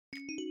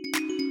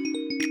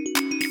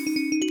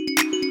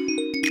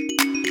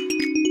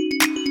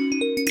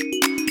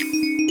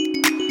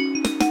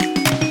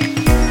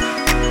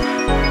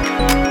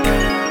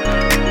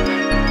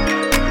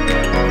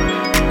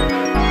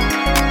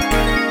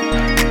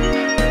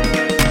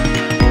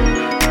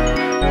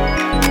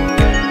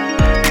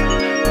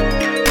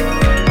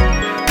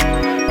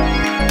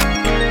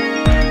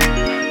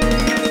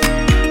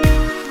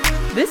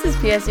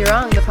P.S. You're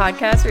Wrong, the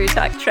podcast where you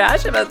talk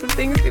trash about the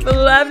things people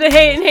love to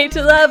hate and hate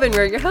to love, and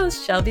we're your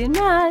hosts, Shelby and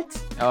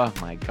Matt. Oh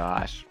my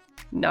gosh.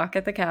 Knock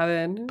at the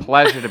Cabin.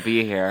 Pleasure to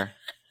be here.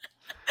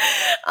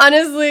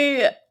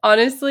 Honestly,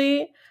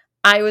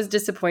 I was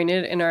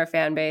disappointed in our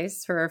fan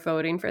base for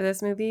voting for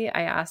this movie.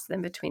 I asked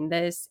them between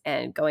this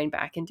and going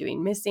back and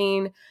doing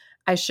Missing.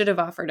 I should have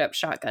offered up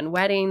Shotgun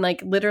Wedding,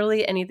 like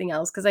literally anything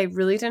else, because I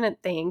really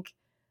didn't think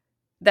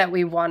that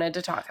we wanted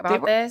to talk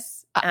about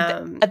this.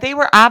 They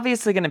were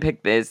obviously going to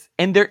pick this,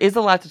 and there is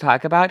a lot to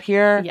talk about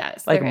here.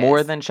 Yes, like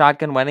more than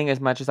Shotgun Wedding, as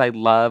much as I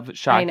love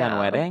Shotgun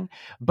Wedding.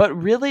 But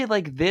really,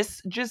 like,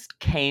 this just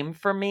came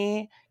for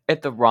me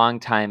at the wrong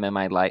time in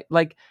my life.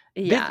 Like,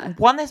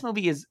 this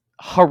movie is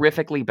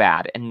horrifically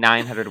bad in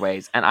 900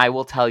 ways, and I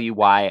will tell you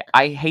why.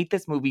 I hate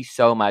this movie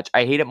so much.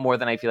 I hate it more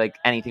than I feel like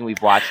anything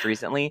we've watched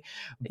recently.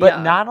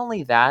 But not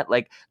only that,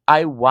 like,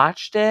 I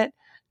watched it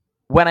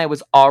when I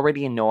was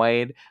already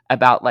annoyed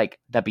about, like,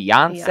 the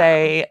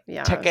Beyonce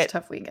ticket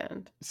tough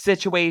weekend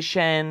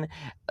situation,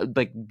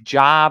 like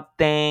job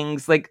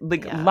things, like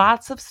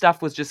lots of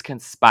stuff was just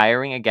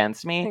conspiring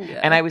against me.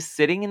 And I was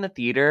sitting in the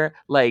theater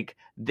like,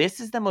 this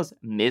is the most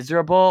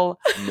miserable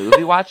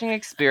movie watching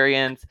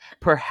experience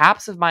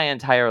perhaps of my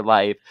entire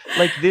life.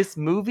 Like, this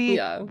movie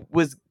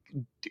was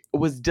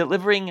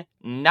delivering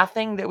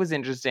nothing that was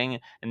interesting,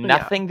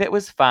 nothing that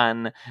was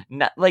fun.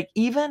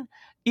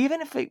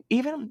 Even if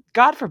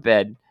God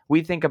forbid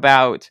we think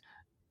about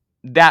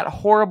that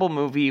horrible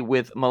movie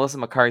with Melissa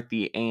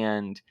McCarthy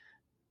and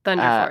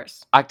Thunder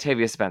Force,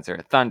 Octavia Spencer,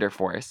 Thunder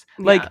Force.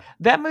 Like,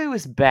 that movie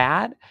was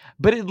bad,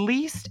 but at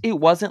least it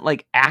wasn't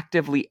like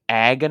actively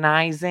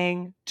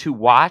agonizing to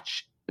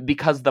watch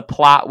because the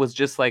plot was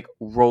just like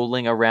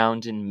rolling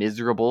around in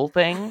miserable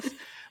things.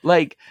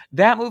 Like,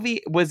 that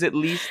movie was at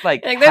least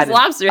like there's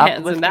lobster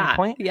hands in that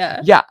point.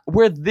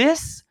 Where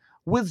this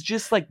was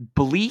just like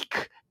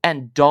bleak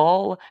and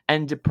dull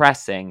and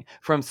depressing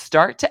from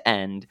start to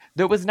end.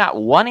 There was not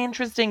one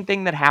interesting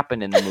thing that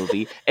happened in the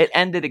movie. It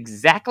ended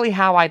exactly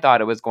how I thought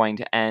it was going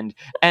to end,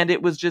 and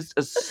it was just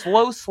a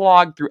slow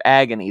slog through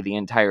agony the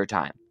entire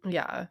time.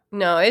 Yeah.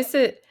 No, I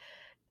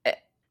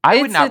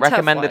would not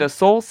recommend that a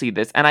soul see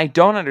this, and I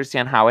don't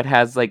understand how it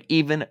has like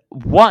even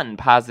one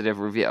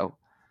positive review.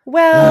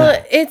 Well,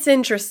 it's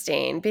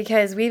interesting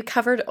because we've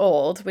covered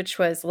Old, which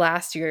was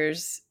last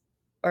year's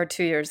or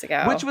 2 years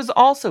ago, which was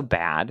also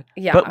bad,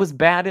 but was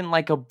bad in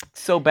like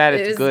so bad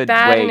it's good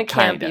bad way, in a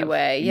campy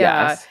way.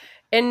 Yes.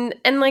 And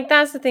like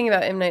that's the thing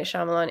about M. Night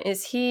Shyamalan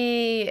is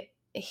he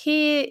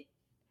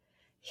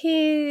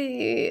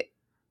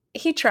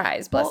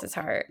tries, bless his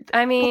heart.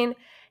 I mean,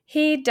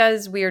 he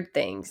does weird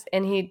things,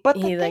 and the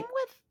thing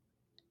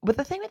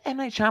with M.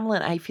 Night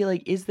Shyamalan, I feel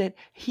like, is that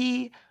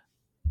he,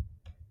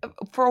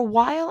 for a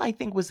while, I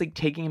think, was like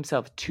taking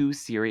himself too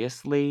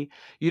seriously.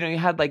 You know, you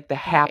had like The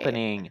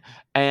Happening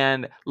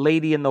and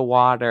Lady in the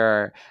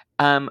Water,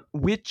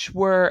 which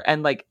were,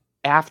 and like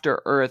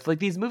After Earth, like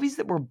these movies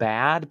that were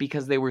bad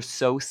because they were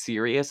so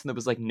serious and there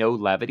was like no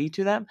levity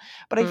to them.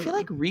 But I feel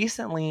like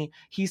recently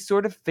he's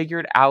sort of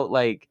figured out,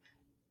 like,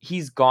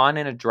 he's gone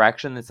in a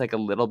direction that's like a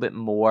little bit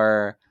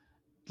more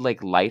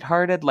like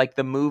lighthearted, like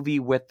the movie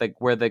with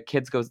where the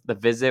kids go The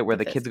Visit, where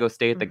the kids go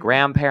stay at the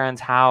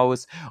grandparents'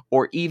 house,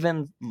 or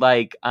even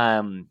like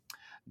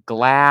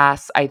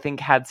Glass, I think,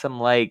 had some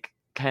like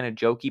kind of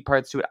jokey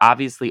parts to it.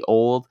 Obviously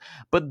Old,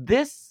 but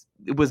this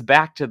was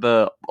back to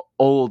the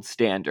old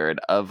standard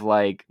of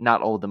like,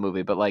 not Old the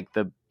movie, but like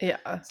the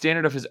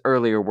standard of his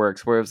earlier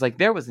works, where it was like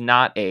there was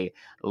not a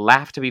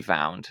laugh to be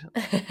found.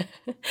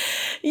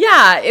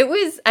 It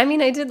was, I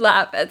mean, I did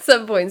laugh at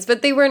some points,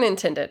 but they weren't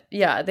intended.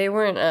 They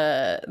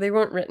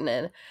weren't written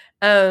in.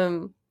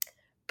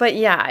 But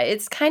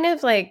it's kind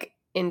of like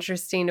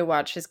interesting to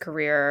watch his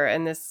career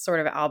and this sort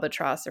of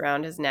albatross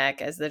around his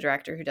neck as the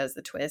director who does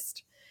the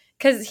twist.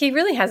 Because he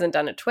really hasn't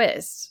done a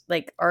twist,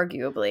 like,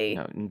 arguably.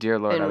 No, dear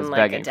Lord, I was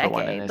like begging for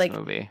one in this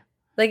movie.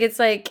 Like, it's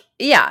like,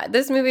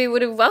 this movie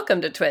would have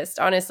welcomed a twist,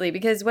 honestly,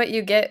 because what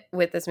you get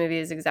with this movie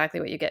is exactly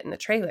what you get in the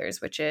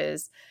trailers, which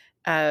is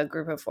a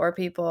group of 4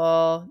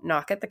 people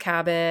knock at the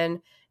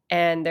cabin,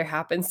 and there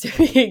happens to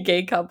be a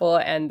gay couple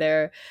and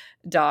their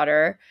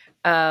daughter,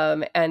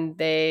 and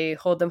they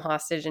hold them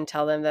hostage and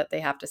tell them that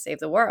they have to save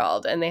the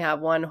world, and they have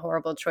one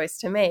horrible choice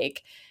to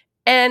make.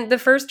 And the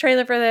first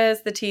trailer for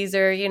this, the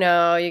teaser, you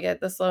know, you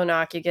get the slow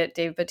knock, you get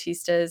Dave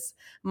Bautista's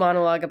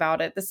monologue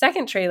about it. The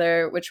second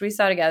trailer, which we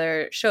saw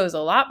together, shows a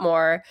lot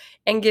more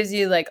and gives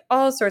you like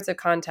all sorts of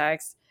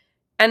context.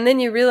 And then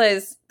you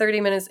realize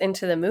 30 minutes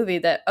into the movie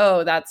that,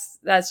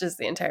 that's just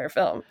the entire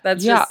film.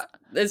 It's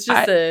just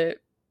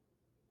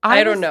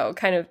I don't know,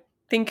 kind of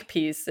think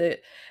piece.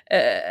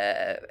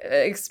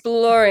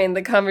 exploring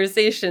the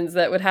conversations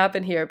that would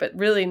happen here, but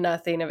really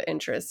nothing of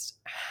interest.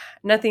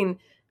 Nothing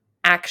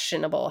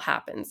actionable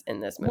happens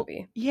in this Well,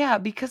 movie. yeah,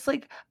 because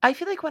like I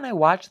feel like when I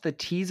watched the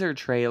teaser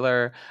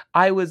trailer,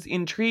 I was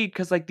intrigued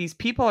because like these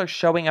people are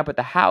showing up at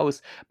the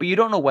house, but you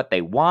don't know what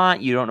they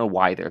want. You don't know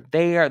why they're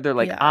there. They're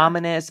like Yeah.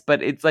 ominous,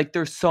 but it's like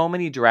there's so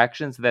many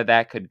directions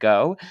that could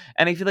go.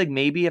 And I feel like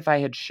maybe if I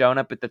had shown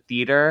up at the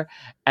theater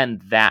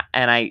and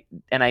I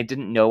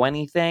didn't know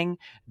anything,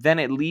 then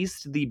at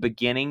least the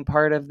beginning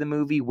part of the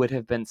movie would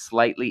have been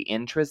slightly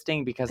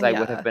interesting because I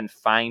would have Yeah. been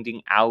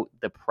finding out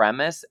the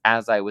premise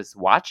as I was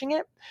watching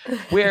it.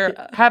 Where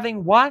Yeah.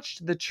 having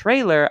watched the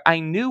trailer,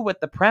 I knew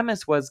what the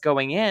premise was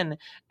going in,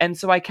 and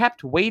so I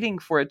kept waiting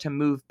for it to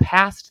move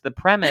past the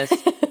premise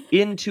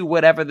into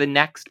whatever the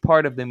next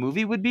part of the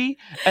movie would be,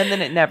 and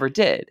then it never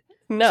did.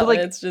 So No, like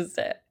it's just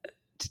it.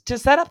 to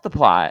set up the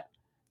plot,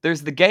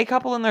 there's the gay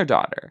couple and their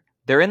daughter.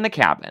 They're in the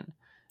cabin.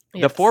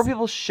 The four Yes.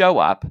 people show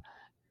up,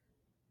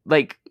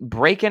 like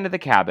break into the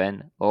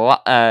cabin,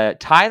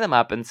 tie them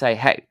up and say,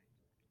 "Hey,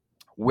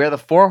 we're the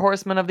four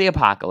horsemen of the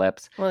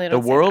apocalypse. Well, they The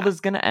don't say world that.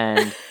 is going to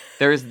end.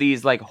 There's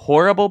these like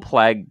horrible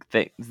plague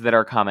things that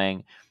are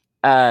coming.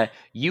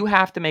 You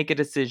have to make a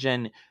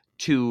decision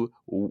to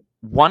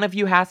one of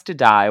you has to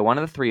die, one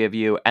of the three of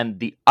you, and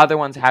the other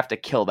ones have to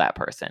kill that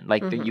person.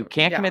 Like you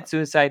can't Yeah. commit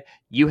suicide.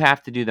 You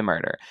have to do the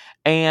murder.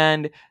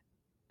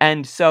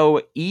 And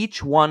so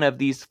each one of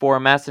these four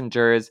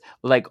messengers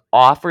like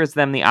offers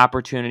them the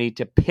opportunity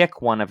to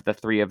pick one of the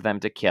three of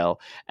them to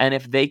kill. And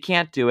if they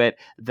can't do it,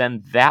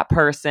 then that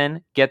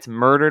person gets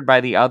murdered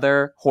by the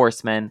other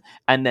horsemen,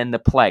 and then the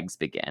plagues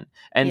begin.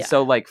 And Yeah.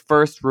 so like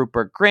first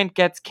Rupert Grint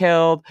gets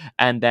killed,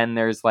 and then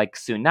there's like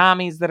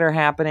tsunamis that are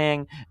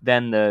happening,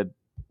 then the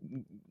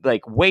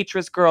like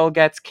waitress girl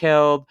gets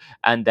killed,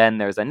 and then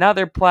there's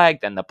another plague,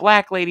 then the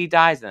black lady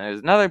dies, then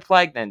there's another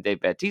plague, then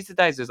Dave Bautista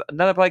dies, there's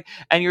another plague,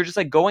 and you're just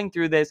like going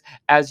through this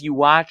as you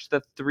watch the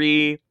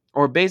three,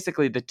 or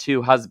basically the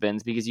two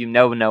husbands, because you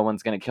know no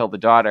one's going to kill the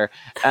daughter,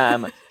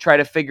 try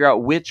to figure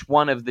out which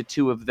one of the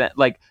two of them,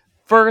 like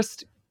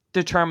first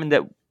determine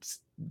that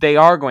they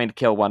are going to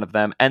kill one of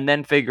them and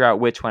then figure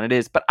out which one it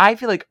is. But I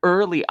feel like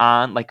early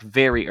on, like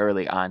very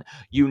early on,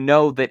 you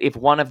know that if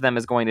one of them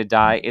is going to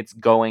die, it's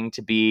going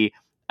to be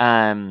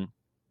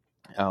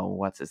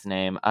what's his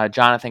name?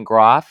 Jonathan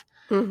Groff.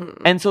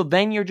 Mm-hmm. And so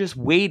then you're just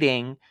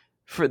waiting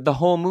for the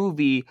whole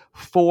movie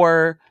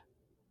for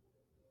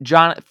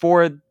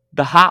the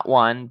hot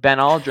one, Ben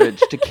Aldridge,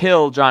 to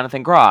kill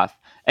Jonathan Groff.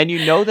 And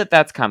you know that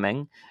that's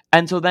coming.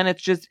 And so then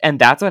it's just, and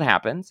that's what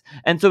happens.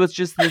 And so it's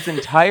just this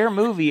entire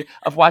movie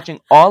of watching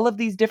all of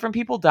these different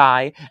people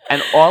die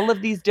and all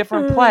of these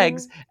different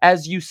plagues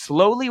as you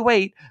slowly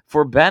wait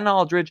for Ben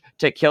Aldridge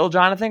to kill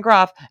Jonathan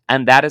Groff.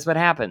 And that is what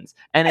happens.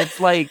 And it's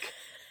like,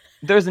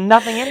 there's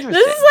nothing interesting.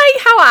 This is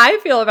like how I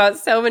feel about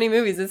so many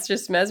movies. It's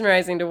just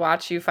mesmerizing to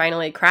watch you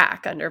finally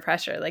crack under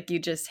pressure. Like you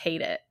just hate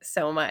it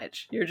so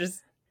much. You're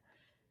just,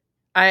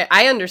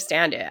 I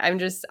understand it.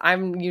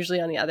 I'm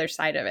usually on the other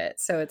side of it.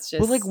 So it's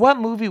just. Well, like what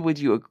movie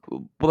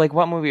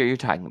are you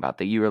talking about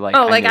that you were like?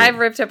 Oh, like I've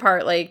ripped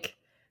apart, like,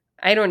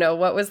 I don't know.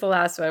 What was the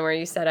last one where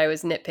you said I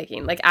was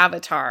nitpicking? Like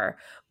Avatar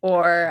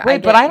or.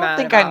 Wait, but I don't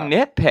think I'm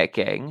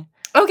nitpicking.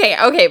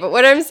 Okay. But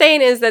what I'm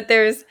saying is that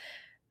there's.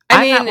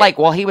 I'm not like,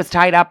 well, he was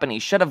tied up and he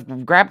should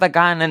have grabbed the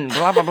gun and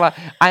blah, blah, blah.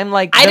 I'm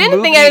like, I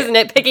didn't think I was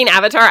nitpicking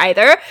Avatar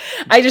either.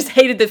 I just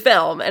hated the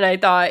film and I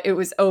thought it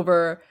was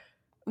over.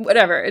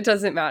 Whatever. It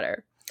doesn't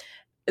matter.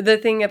 The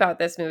thing about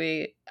this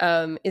movie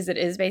is it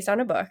is based on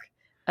a book,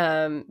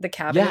 The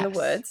Cabin in the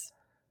Woods.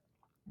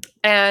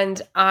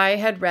 And I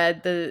had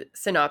read the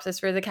synopsis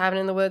for The Cabin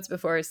in the Woods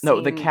before seeing...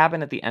 No, The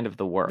Cabin at the End of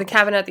the World. The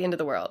Cabin at the End of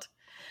the World.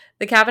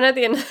 The Cabin at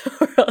the End of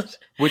the World.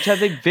 Which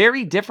has a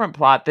very different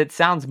plot that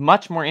sounds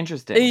much more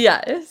interesting.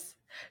 Yes.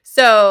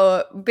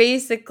 So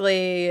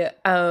basically,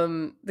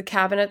 The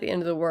Cabin at the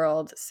End of the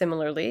World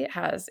similarly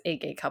has a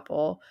gay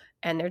couple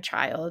and their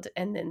child,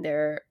 and then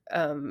they're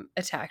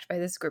attacked by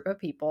this group of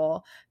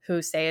people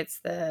who say it's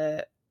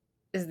the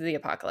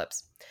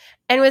apocalypse.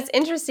 And what's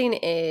interesting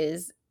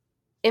is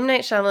M.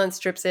 Night Shyamalan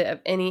strips it of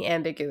any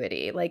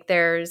ambiguity. Like,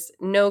 there's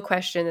no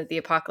question that the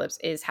apocalypse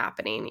is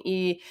happening.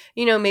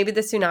 Maybe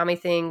the tsunami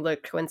thing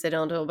looked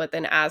coincidental, but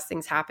then as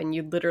things happen,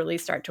 you literally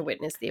start to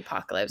witness the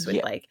apocalypse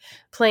with, like,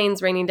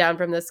 planes raining down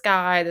from the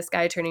sky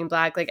turning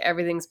black, like,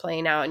 everything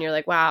playing out, and you're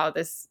like, wow,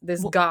 this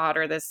god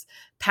or this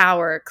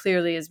power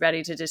clearly is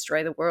ready to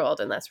destroy the world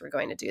unless we're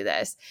going to do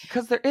this.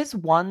 Because there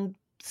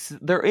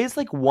is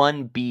like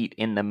one beat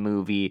in the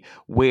movie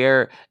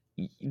where...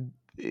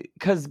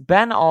 Because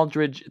Ben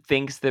Aldridge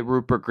thinks that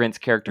Rupert Grint's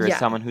character is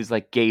someone who's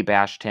like gay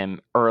bashed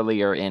him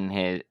earlier in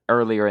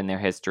their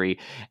history,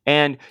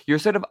 and you're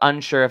sort of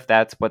unsure if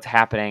that's what's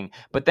happening.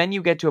 But then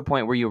you get to a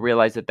point where you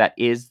realize that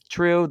is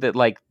true. That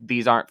like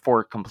these aren't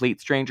four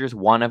complete strangers.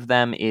 One of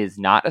them is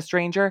not a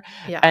stranger,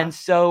 and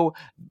so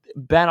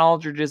Ben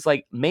Aldridge is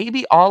like,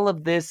 maybe all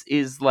of this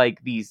is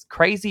like these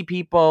crazy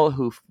people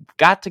who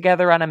got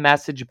together on a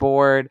message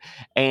board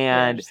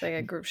and just like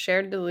a group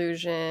shared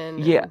delusion.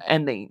 yeah,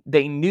 and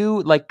they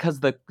knew, like, because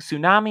the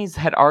tsunamis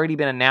had already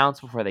been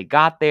announced before they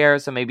got there,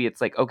 so maybe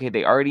it's like, okay,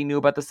 they already knew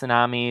about the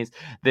tsunamis.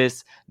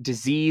 This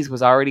disease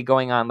was already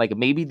going on. Like,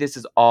 maybe this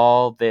is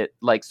all that,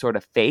 like, sort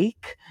of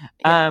fake.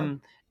 Yeah.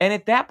 And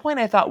at that point,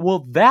 I thought,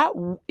 well, that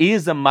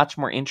is a much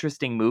more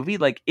interesting movie.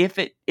 Like, if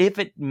it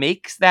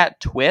makes that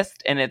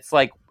twist and it's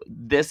like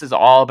this has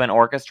all been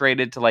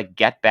orchestrated to like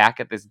get back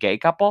at this gay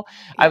couple,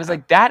 I was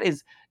like, that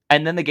is.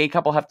 And then the gay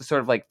couple have to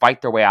sort of like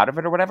fight their way out of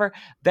it or whatever.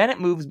 Then it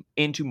moves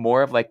into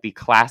more of like the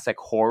classic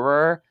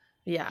horror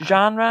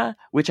genre,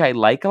 which I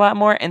like a lot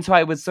more. And so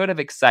I was sort of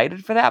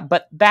excited for that.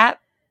 But that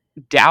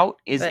doubt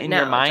is in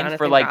your mind Jonathan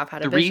for like Groff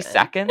had a 3 vision.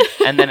 seconds,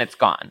 and then it's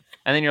gone.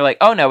 And then you're like,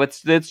 oh no,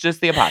 it's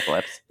just the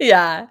apocalypse.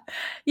 Yeah.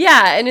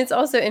 And it's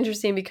also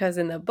interesting because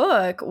in the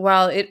book,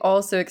 while it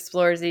also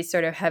explores these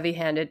sort of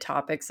heavy-handed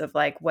topics of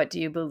like, what do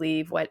you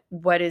believe,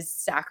 what is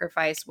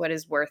sacrifice, what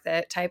is worth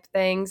it type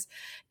things,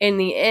 in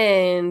the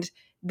end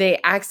they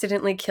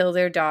accidentally kill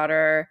their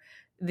daughter,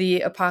 the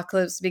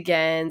apocalypse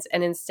begins,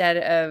 and instead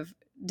of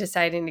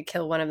deciding to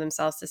kill one of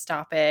themselves to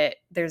stop it,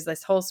 there's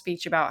this whole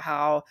speech about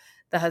how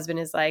the husband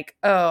is like,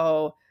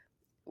 oh,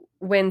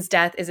 Wynn's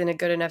death isn't a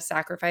good enough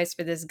sacrifice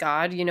for this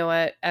God. You know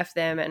what? F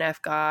them and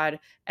F God,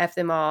 F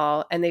them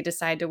all. And they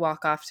decide to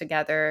walk off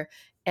together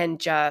and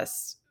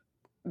just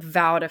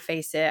vow to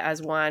face it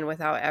as one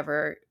without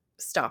ever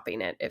stopping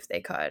it if they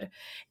could.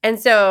 And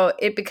so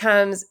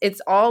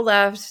it's all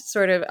left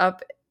sort of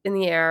up in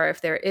the air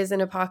if there is an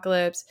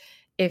apocalypse,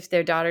 if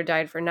their daughter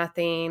died for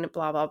nothing,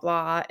 blah, blah,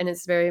 blah. And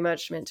it's very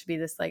much meant to be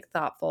this like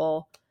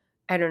thoughtful,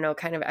 I don't know,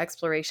 kind of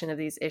exploration of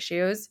these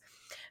issues.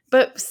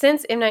 But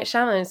since M. Night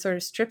Shyamalan sort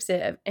of strips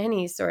it of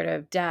any sort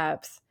of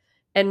depth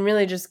and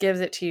really just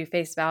gives it to you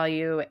face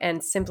value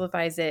and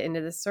simplifies it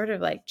into this sort of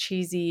like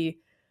cheesy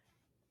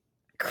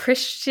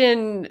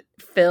Christian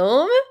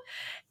film,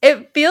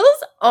 it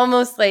feels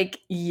almost like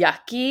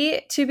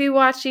yucky to be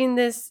watching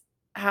this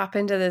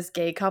happen to this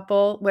gay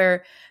couple,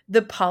 where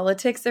the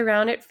politics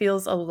around it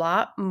feels a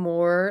lot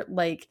more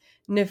like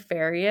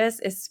nefarious,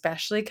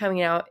 especially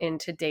coming out in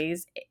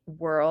today's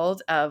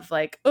world of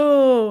like,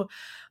 oh,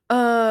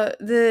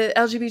 the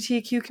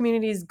LGBTQ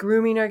community is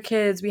grooming our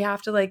kids. We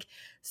have to like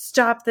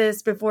stop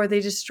this before they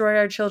destroy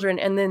our children.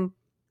 And then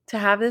to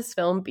have this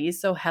film be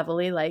so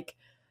heavily like,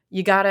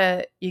 you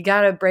gotta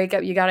break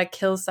up, you gotta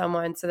kill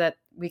someone so that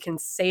we can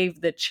save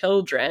the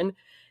children.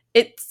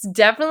 It's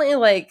definitely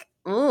like,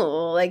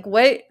 ooh, like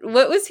what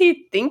was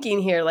he thinking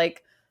here?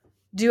 Like,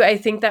 do I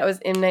think that was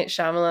M. Night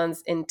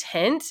Shyamalan's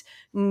intent?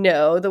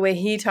 No, the way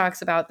he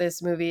talks about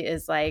this movie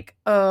is like,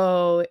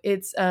 oh,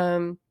 it's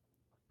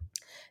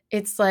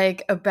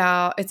like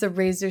it's a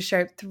razor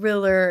sharp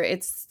thriller.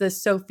 It's the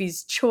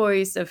Sophie's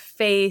Choice of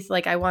faith.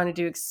 Like, I wanted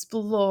to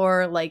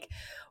explore like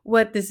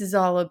what this is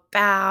all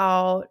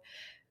about.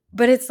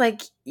 But it's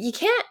like, you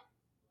can't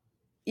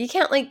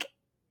like,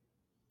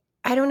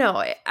 I don't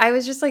know. I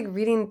was just like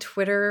reading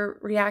Twitter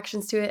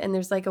reactions to it, and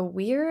there's like a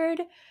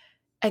weird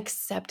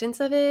acceptance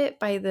of it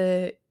by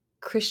the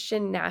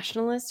Christian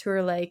nationalists who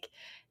are like,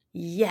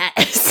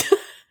 yes.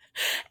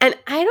 And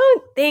I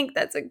don't think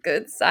that's a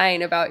good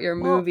sign about your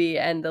movie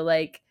and the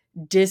like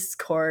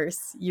discourse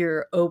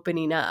you're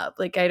opening up.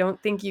 Like, I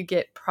don't think you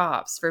get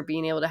props for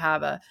being able to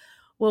have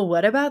well,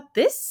 what about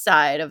this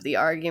side of the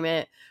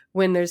argument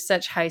when there's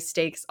such high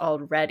stakes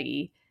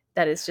already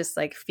that it's just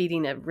like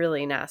feeding a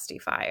really nasty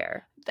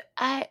fire.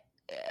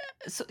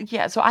 So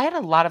I had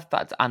a lot of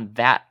thoughts on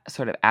that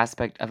sort of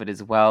aspect of it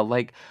as well.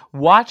 Like,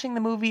 watching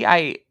the movie,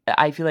 I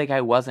feel like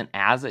I wasn't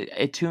as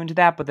attuned to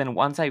that, but then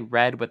once I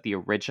read what the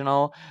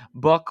original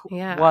book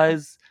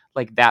was,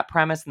 like that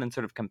premise, and then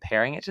sort of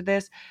comparing it to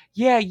this,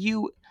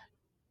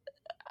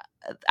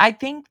 I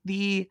think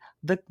the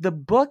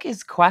book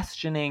is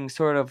questioning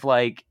sort of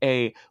like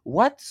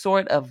what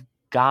sort of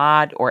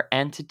God or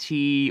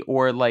entity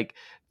or like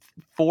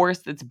force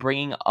that's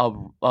bringing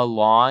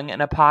along an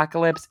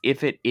apocalypse,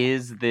 if it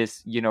is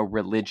this,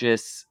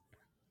 religious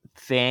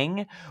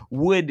thing,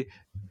 would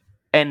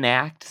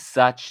enact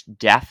such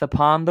death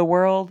upon the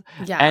world.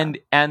 And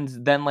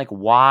then like,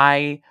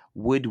 why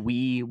would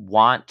we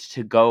want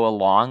to go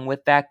along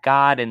with that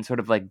God and sort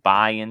of like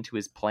buy into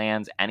his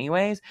plans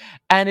anyways?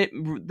 And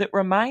that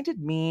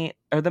reminded me,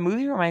 or the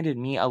movie reminded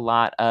me a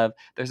lot of,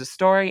 there's a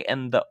story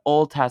in the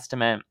Old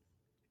Testament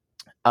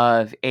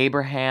of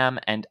Abraham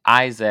and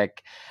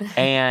Isaac,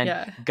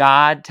 and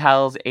God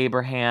tells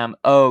Abraham,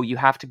 oh, you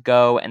have to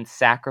go and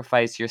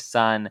sacrifice your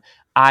son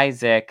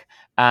Isaac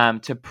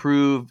to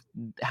prove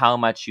how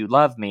much you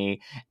love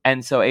me.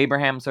 And so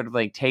Abraham sort of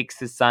like takes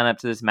his son up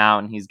to this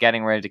mountain. He's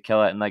getting ready to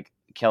kill it and like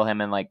kill him,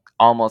 and like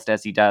almost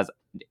as he does,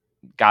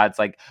 God's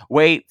like,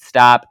 wait,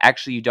 stop,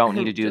 actually you don't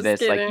need to do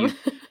this. Like,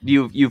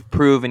 you've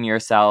proven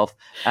yourself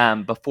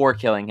before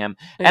killing him.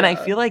 And I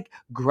Yeah. feel like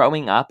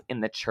growing up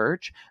in the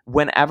church,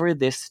 whenever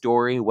this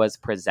story was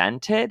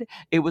presented,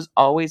 it was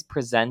always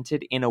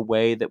presented in a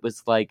way that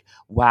was like,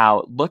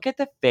 wow, look at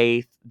the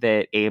faith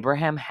that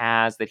Abraham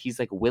has, that he's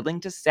like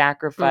willing to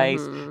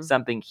sacrifice Mhm.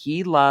 something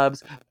he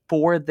loves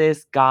for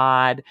this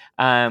God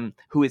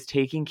who is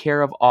taking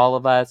care of all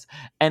of us.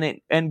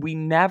 And we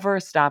never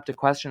stopped a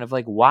question of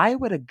like, why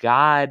would a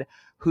God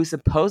who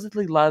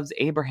supposedly loves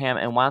Abraham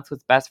and wants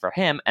what's best for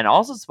him, and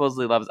also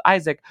supposedly loves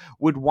Isaac,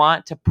 would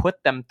want to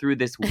put them through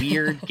this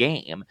weird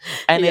game?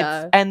 And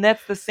Yeah. and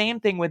that's the same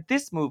thing with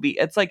this movie.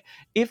 It's like,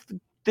 if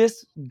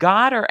this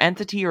God or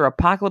entity or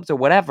apocalypse or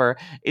whatever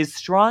is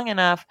strong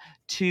enough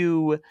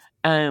to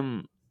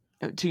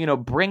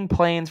bring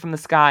planes from the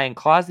sky and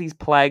cause these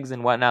plagues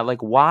and whatnot,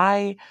 like,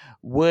 why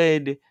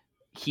would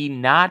he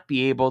not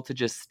be able to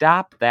just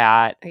stop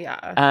that?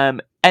 Yeah.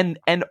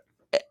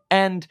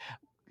 And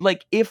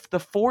like, if the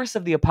force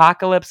of the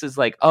apocalypse is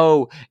like,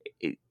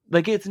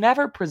 like, it's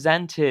never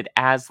presented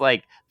as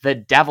like the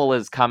devil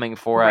is coming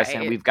for us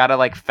and Right. we've got to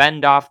like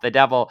fend off the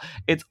devil.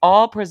 It's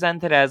all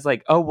presented as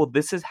like, oh, well,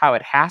 this is how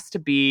it has to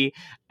be.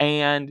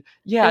 And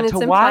yeah, And to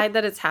it's watch, implied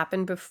that it's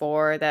happened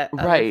before, that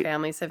other right.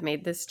 families have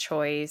made this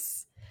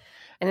choice.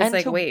 And it's And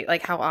like, to wait,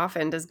 like, how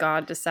often does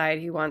God decide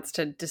he wants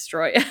to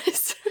destroy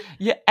us?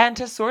 Yeah, and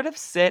to sort of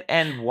sit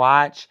and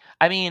watch.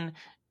 I mean,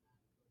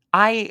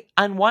 I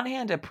on one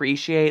hand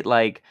appreciate,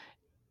 like,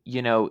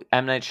 M.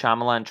 Night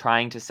Shyamalan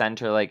trying to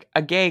center like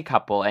a gay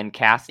couple and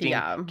casting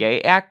Yeah.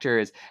 gay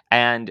actors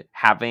and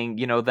having,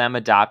 them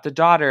adopt a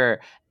daughter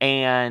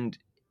and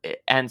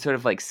sort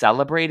of like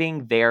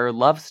celebrating their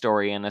love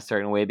story in a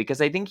certain way,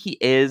 because I think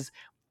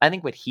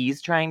what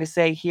he's trying to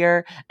say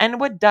here, and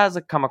what does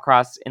come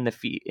across in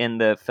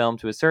the film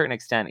to a certain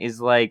extent, is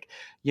like,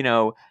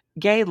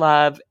 gay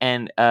love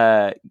and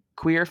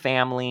queer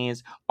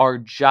families are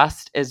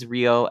just as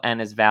real and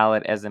as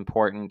valid, as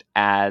important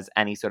as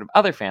any sort of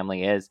other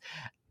family is.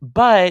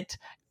 But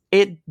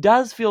it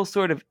does feel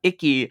sort of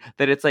icky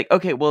that it's like,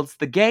 okay, well, it's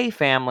the gay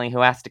family who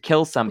has to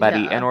kill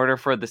somebody in Yeah. order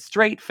for the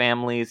straight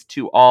families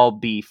to all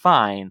be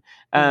fine.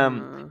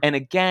 Mhm. And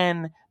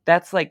again,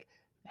 that's like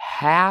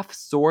half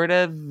sort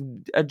of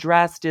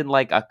addressed in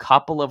like a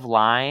couple of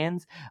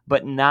lines,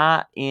 but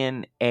not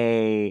in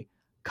a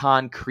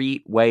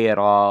concrete way at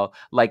all,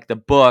 like the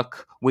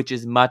book, which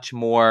is much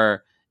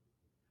more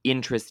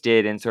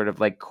interested in sort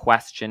of like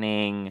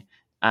questioning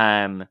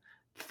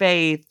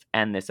faith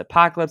and this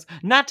apocalypse.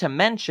 Not to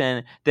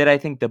mention that I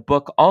think the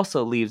book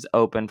also leaves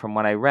open, from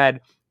what I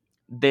read,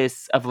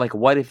 this of like,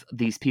 what if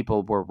these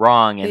people were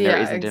wrong and there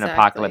Yeah, isn't an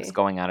apocalypse exactly.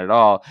 going on at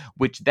all,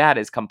 which that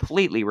is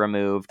completely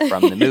removed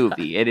from the Yeah.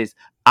 movie. It is It's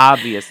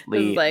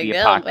obviously like, the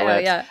oh, wow,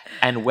 apocalypse, yeah.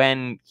 and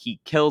when he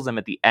kills him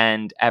at the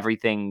end,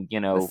 everything, The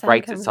sun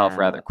rights comes itself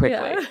rather out.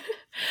 quickly.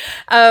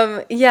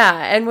 Yeah.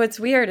 Yeah, and what's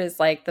weird is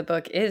like the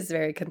book is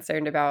very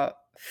concerned about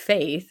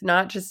faith,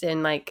 not just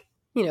in like,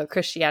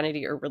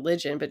 Christianity or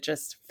religion, but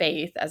just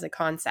faith as a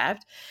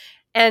concept.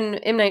 And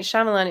M. Night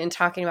Shyamalan, in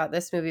talking about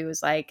this movie,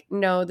 was like,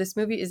 no, this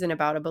movie isn't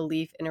about a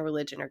belief in a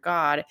religion or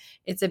God.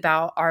 It's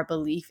about our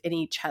belief in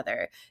each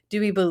other. Do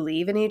we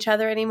believe in each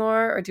other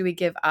anymore, or do we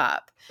give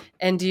up?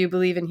 And do you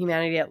believe in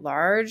humanity at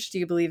large? Do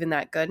you believe in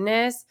that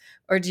goodness?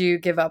 Or do you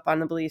give up on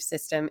the belief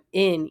system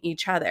in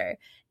each other?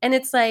 And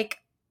it's like,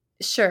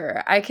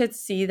 sure, I could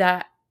see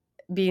that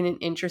being an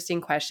interesting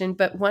question,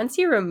 but once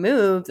you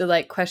remove the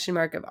like question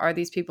mark of are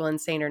these people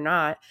insane or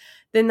not,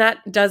 then that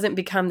doesn't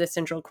become the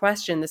central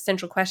question. The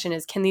central question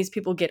is, can these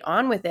people get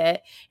on with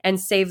it and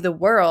save the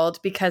world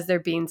because they're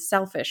being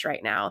selfish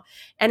right now?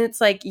 And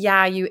it's like,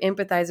 yeah, you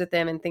empathize with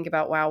them and think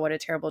about, wow, what a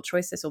terrible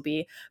choice this will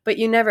be, but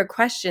you never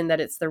question that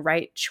it's the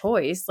right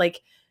choice.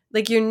 Like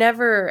you're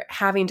never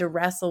having to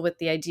wrestle with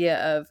the idea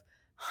of,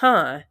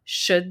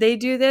 should they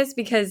do this?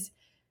 Because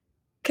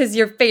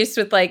you're faced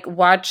with like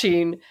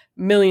watching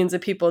millions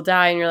of people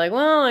die and you're like,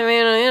 well, I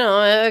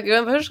mean,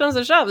 when push comes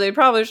to shove, they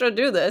probably should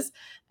do this.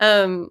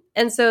 And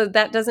so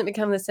that doesn't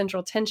become the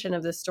central tension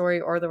of the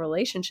story or the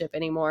relationship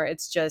anymore.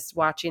 It's just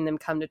watching them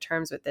come to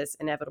terms with this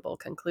inevitable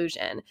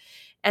conclusion.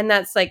 And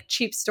that's like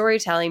cheap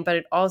storytelling, but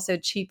it also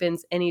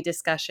cheapens any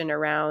discussion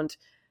around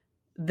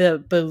the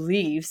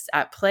beliefs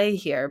at play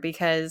here,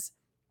 because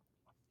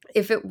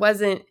if it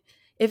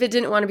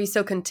didn't want to be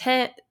so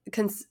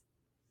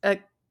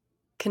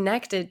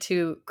connected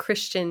to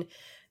Christian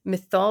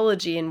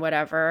mythology and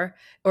whatever,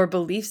 or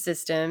belief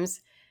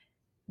systems,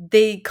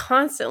 they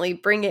constantly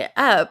bring it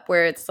up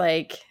where it's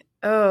like,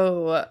 I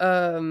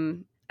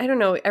don't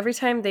know, every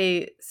time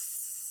they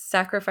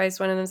sacrifice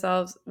one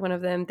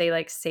of them, they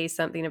like say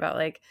something about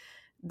like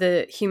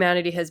the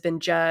humanity has been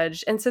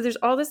judged. And so there's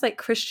all this like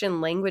Christian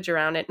language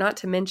around it, not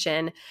to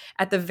mention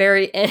at the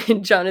very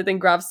end, Jonathan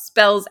Groff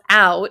spells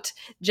out,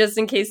 just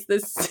in case the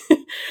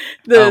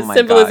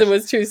symbolism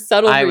was too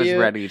subtle I for was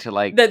you, ready to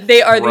like that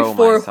they are the throw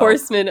four myself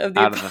horsemen of the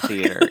out of the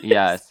apocalypse. theater.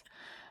 Yes.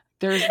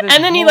 There's this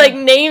And then he like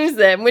names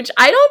them, which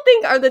I don't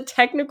think are the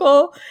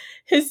technical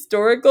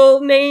historical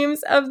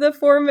names of the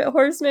four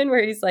horsemen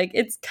where he's like,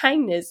 it's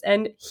kindness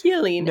and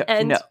healing No,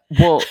 and no.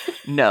 Well,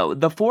 no.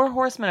 The four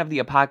horsemen of the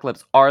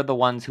apocalypse are the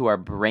ones who are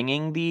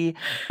bringing the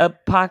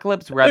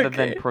apocalypse rather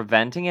than Okay.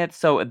 preventing it.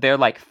 So they're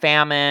like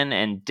famine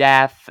and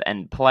death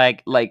and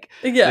plague, like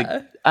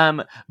Yeah.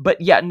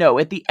 but yeah, no,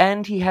 at the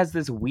end he has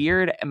this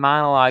weird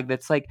monologue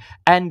that's like,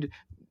 and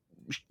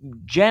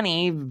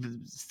Jenny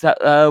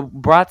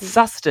brought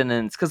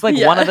sustenance because like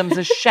one of Yeah. them's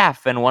a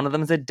chef and one of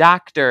them's a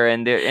doctor,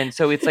 and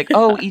so it's like,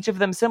 oh, each of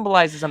them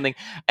symbolizes something.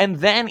 And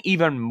then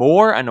even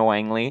more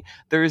annoyingly,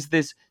 there's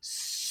this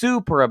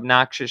super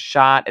obnoxious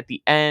shot at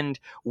the end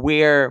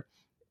where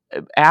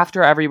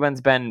after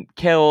everyone's been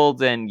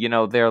killed and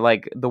they're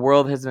like the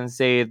world has been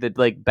saved, that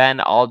like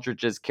Ben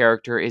Aldridge's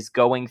character is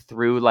going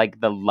through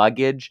like the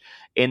luggage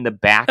in the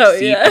back Oh,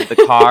 seat yeah. of the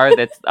car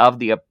that's of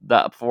the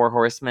four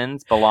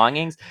horsemen's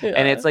belongings.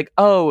 And Yeah. it's like,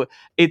 oh,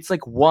 it's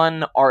like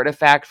one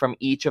artifact from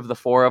each of the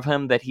four of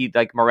them that he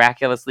like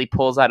miraculously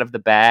pulls out of the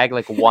bag,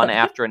 like one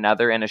after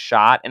another in a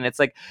shot. And it's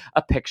like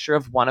a picture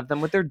of one of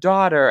them with their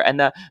daughter and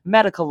the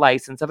medical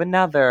license of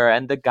another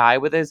and the guy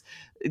with his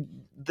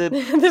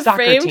the soccer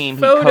framed team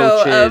he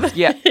photo coaches. of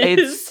Yeah,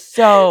 it's his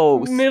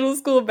so middle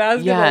school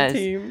basketball yes.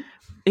 team.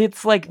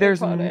 It's like there's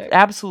Iconic.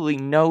 absolutely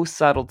no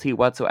subtlety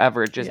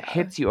whatsoever. It just Yeah.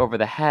 hits you over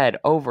the head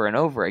over and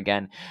over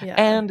again. Yeah.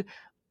 And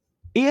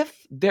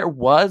if there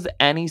was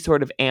any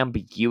sort of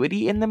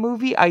ambiguity in the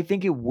movie, I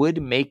think it would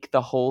make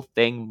the whole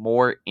thing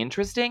more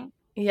interesting.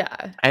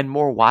 Yeah. And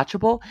more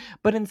watchable.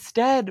 But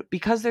instead,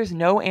 because there's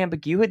no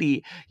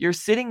ambiguity, you're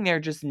sitting there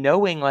just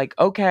knowing like,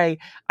 okay,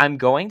 I'm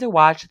going to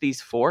watch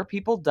these four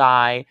people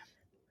die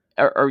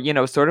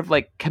or sort of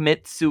like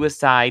commit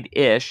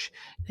suicide-ish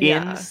in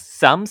Yeah.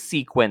 some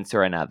sequence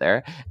or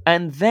another.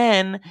 And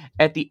then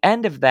at the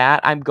end of that,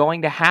 I'm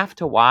going to have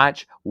to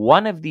watch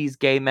one of these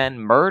gay men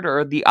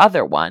murder the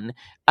other one.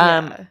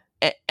 Yeah.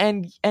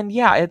 And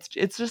yeah, it's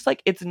just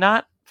like, it's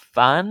not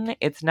fun.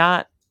 It's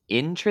not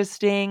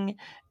interesting.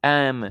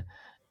 And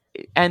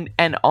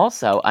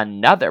also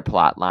another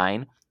plot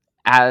line,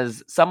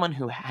 as someone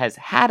who has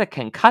had a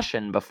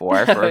concussion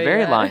before for a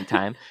very long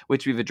time,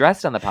 which we've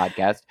addressed on the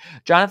podcast,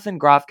 Jonathan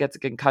Groff gets a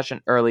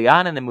concussion early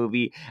on in the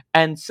movie.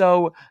 And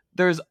so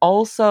there's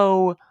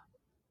also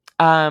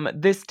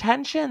this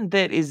tension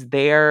that is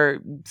there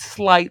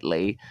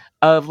slightly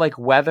of like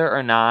whether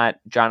or not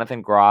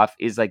Jonathan Groff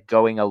is like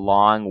going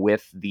along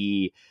with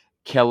the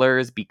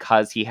killers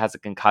because he has a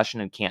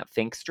concussion and can't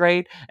think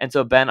straight. And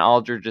so Ben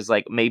Aldridge is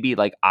like, maybe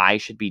like I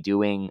should be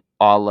doing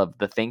all of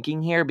the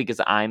thinking here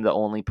because I'm the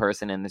only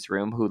person in this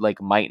room who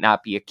like might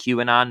not be a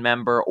QAnon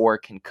member or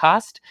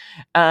concussed.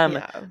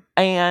 Yeah.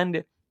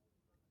 And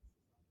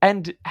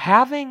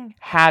having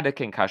had a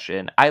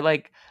concussion, I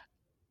like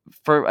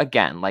for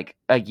again like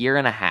a year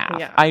and a half.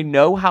 Yeah. I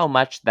know how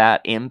much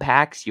that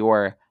impacts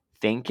your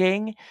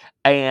thinking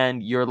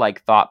and your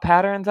like thought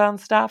patterns on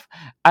stuff.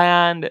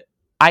 And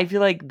I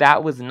feel like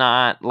that was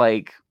not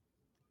like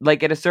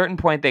at a certain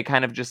point they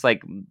kind of just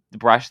like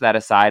brush that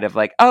aside of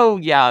like, oh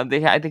yeah,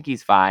 I think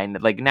he's fine.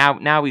 Like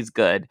now he's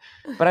good.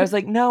 But I was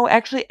like, no,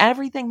 actually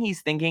everything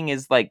he's thinking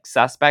is like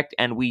suspect,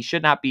 and we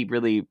should not be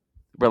really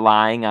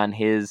relying on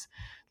his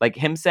like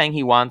him saying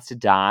he wants to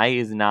die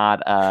is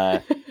not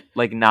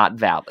like not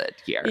valid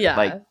here.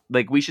 Yeah.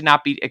 Like we should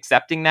not be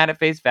accepting that at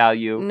face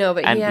value. No,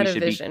 but and he had we a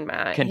should vision,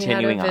 Matt.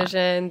 continuing He had a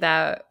vision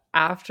that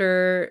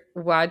after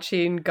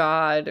watching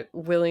God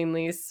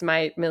willingly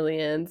smite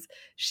millions,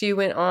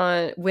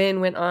 Wynn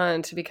went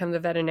on to become the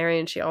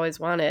veterinarian she always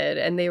wanted,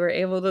 and they were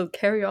able to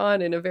carry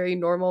on in a very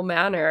normal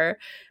manner,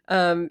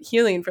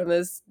 healing from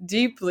this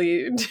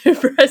deeply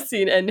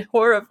depressing and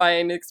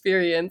horrifying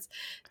experience,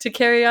 to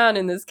carry on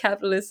in this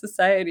capitalist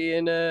society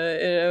in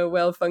a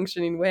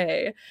well-functioning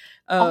way.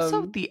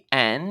 Also at the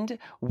end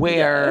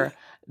where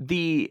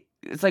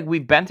it's like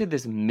we've been through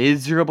this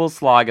miserable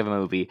slog of a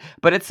movie,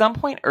 but at some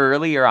point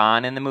earlier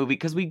on in the movie,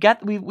 because we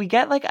get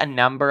like a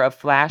number of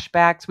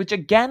flashbacks, which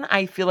again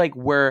I feel like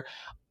were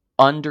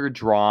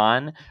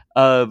underdrawn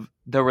of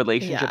the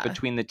relationship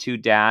between the two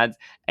dads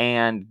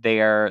and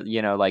their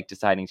like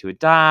deciding to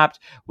adopt.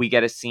 We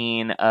get a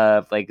scene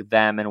of like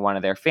them and one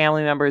of their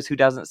family members who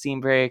doesn't seem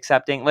very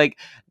accepting, like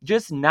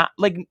just not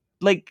like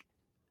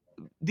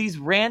these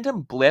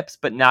random blips,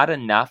 but not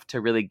enough to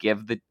really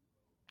give the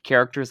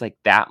characters like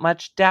that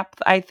much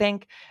depth, I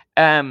think.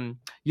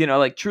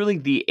 Like truly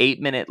the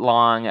 8-minute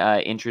long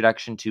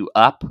introduction to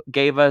Up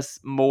gave us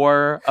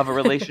more of a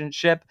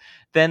relationship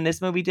than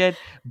this movie did.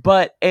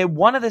 But in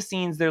one of the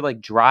scenes, they're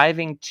like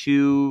driving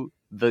to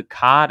the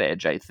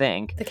cottage, I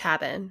think. The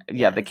cabin. Yeah,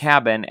 yes. The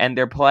cabin. And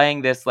they're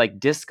playing this like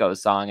disco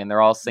song and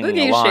they're all singing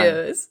Boogie along.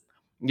 Shoes.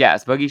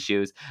 Yes, Boogie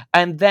Shoes.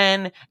 And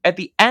then at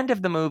the end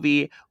of the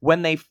movie,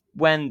 when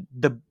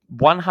the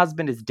one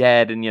husband is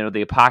dead and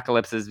the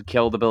apocalypse has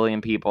killed 1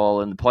 billion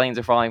people and the planes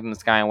are falling from the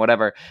sky and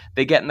whatever,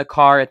 they get in the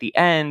car at the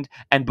end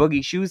and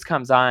Boogie Shoes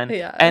comes on.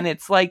 Yeah. And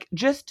it's like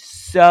just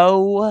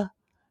so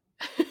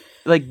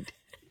like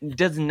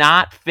does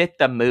not fit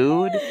the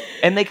mood,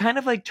 and they kind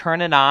of like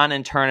turn it on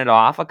and turn it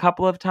off a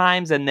couple of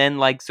times and then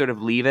like sort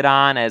of leave it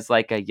on as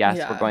like a yes,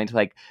 we're Yeah. going to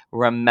like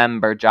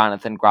remember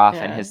Jonathan Groff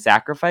and Yeah. his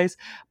sacrifice.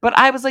 But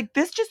I was like,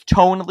 this just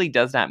tonally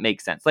does not make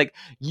sense. Like,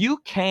 you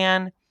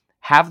can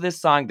have this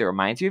song that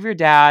reminds you of your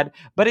dad,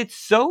 but it's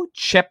so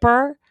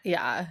chipper.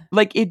 Yeah.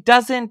 Like, it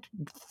doesn't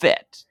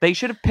fit. They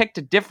should have picked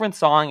a different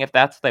song if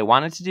that's what they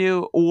wanted to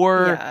do,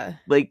 or Yeah.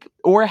 like,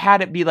 or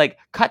had it be like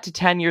cut to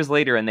 10 years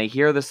later and they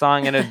hear the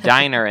song in a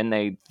diner and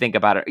they think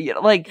about it. You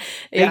know, like,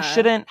 they Yeah.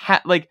 shouldn't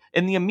have, like,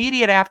 in the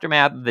immediate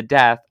aftermath of the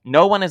death,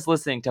 no one is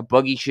listening to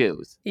Boogie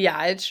Shoes.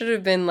 Yeah, it should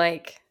have been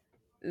like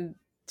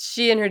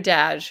she and her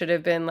dad should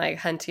have been like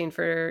hunting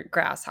for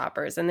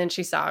grasshoppers, and then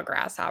she saw a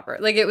grasshopper.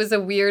 Like, it was a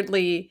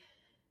weirdly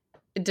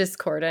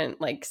discordant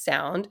like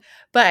sound.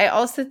 But I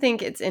also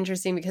think it's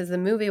interesting because the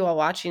movie, while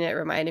watching it,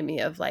 reminded me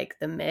of like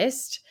The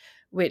Mist,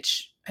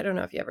 which I don't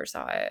know if you ever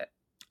saw it.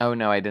 Oh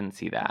no, I didn't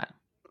see that.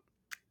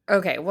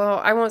 Okay, well,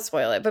 I won't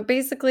spoil it, but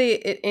basically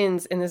it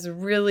ends in this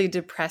really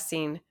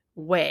depressing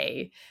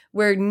way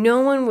where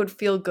no one would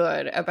feel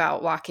good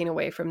about walking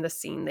away from the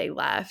scene they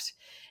left.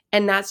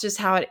 And that's just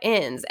how it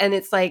ends. And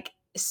it's like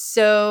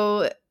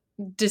so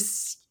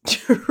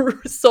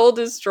soul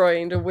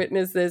destroying to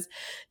witness this,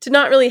 to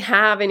not really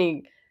have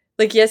any,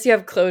 like, yes, you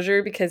have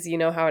closure because you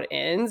know how it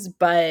ends,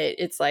 but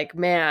it's like,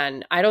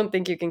 man, I don't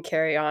think you can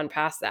carry on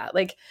past that.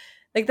 Like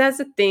that's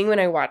the thing when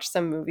I watch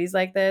some movies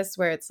like this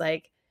where it's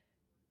like,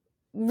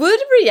 would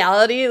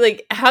reality,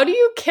 like, how do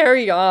you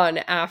carry on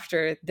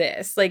after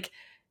this? Like,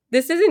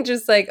 this isn't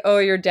just like, oh,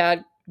 your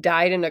dad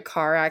died in a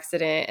car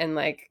accident and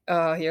like,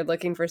 oh, you're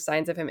looking for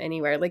signs of him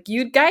anywhere. Like,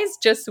 you guys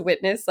just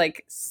witnessed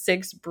like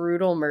 6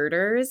 brutal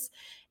murders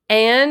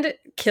and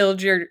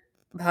killed your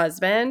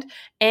husband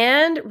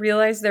and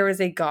realized there was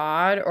a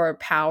god or a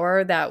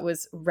power that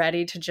was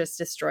ready to just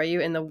destroy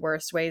you in the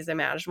worst ways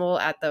imaginable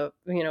at the,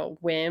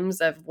 whims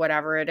of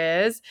whatever it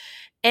is,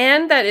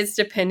 and that it's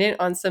dependent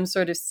on some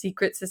sort of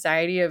secret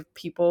society of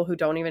people who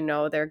don't even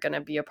know they're going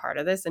to be a part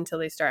of this until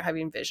they start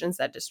having visions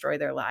that destroy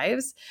their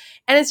lives.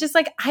 And it's just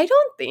like, I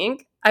don't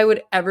think I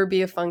would ever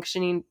be a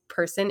functioning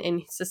person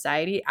in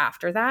society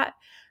after that.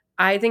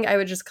 I think I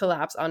would just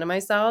collapse onto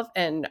myself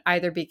and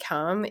either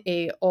become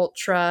a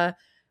ultra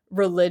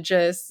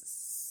religious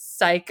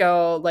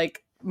psycho,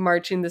 like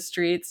marching the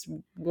streets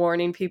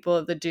warning people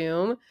of the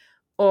doom,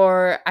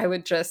 or I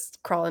would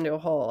just crawl into a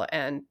hole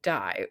and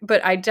die.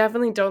 But I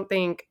definitely don't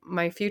think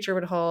my future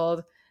would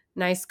hold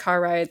nice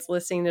car rides,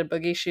 listening to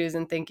Boogie Shoes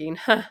and thinking,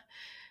 huh,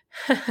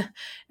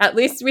 at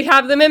least we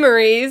have the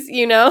memories,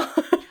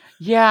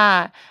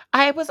 Yeah,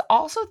 I was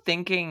also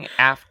thinking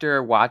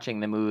after watching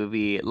the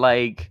movie,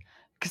 like,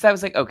 because I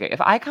was like, okay,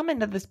 if I come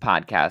into this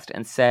podcast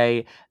and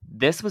say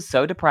this was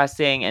so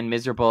depressing and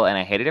miserable and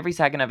I hated every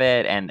second of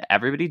it and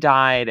everybody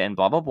died and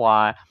blah, blah,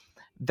 blah,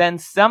 then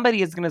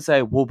somebody is going to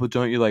say, well, but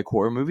don't you like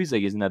horror movies?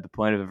 Like, isn't that the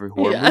point of every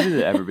horror movie,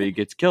 that everybody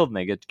gets killed and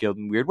they get killed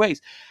in weird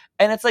ways?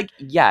 And it's like,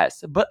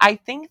 yes, but I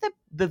think that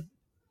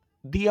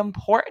the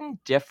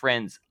important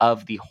difference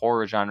of the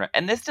horror genre,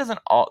 and this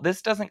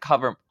doesn't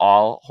cover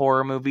all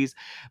horror movies,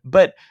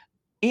 but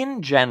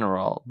in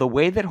general, the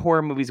way that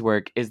horror movies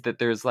work is that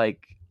there's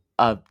like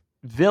a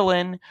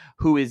villain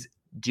who is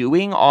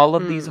doing all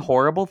of these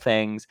horrible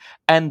things,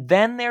 and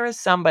then there is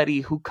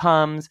somebody who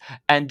comes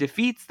and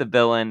defeats the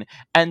villain,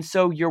 and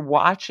so you're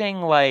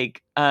watching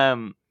like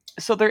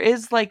so there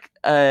is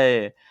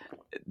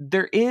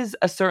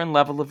a certain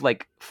level of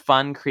like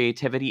fun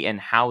creativity in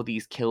how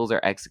these kills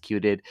are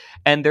executed,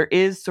 and there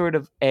is sort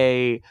of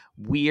a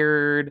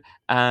weird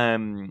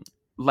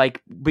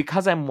like,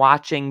 because I'm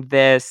watching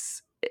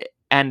this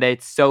and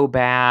it's so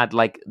bad,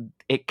 like,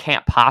 it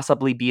can't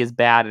possibly be as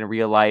bad in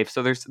real life,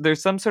 so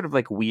there's some sort of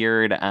like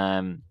weird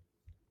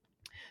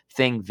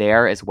thing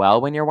there as well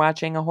when you're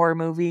watching a horror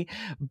movie.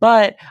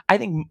 But I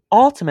think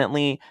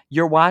ultimately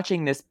you're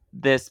watching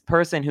this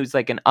person who's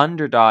like an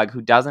underdog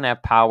who doesn't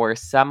have power,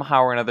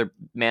 somehow or another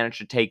manage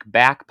to take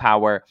back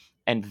power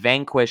and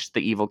vanquish the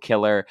evil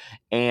killer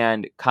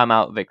and come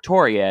out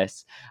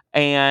victorious.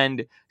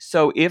 And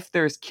so if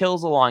there's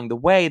kills along the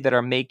way that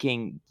are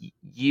making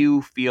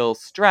you feel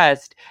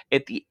stressed,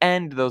 at the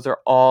end those are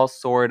all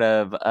sort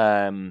of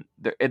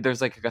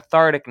there's like a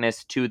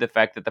catharticness to the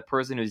fact that the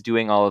person who's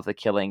doing all of the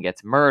killing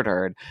gets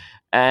murdered,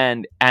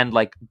 and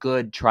like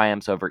good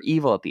triumphs over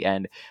evil at the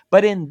end.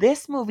 But in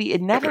this movie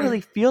it never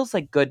really feels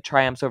like good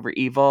triumphs over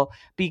evil,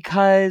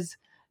 because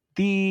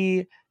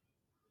the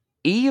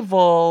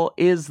evil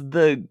is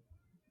the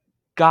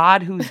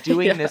god who's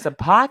doing this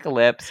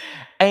apocalypse,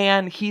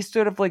 and he's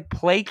sort of like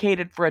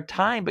placated for a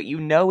time, but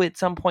at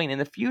some point in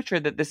the future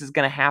that this is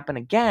going to happen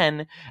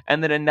again,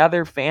 and that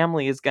another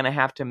family is going to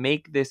have to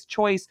make this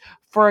choice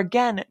for,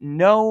 again,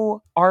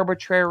 no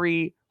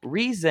arbitrary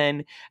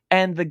reason,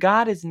 and the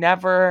god is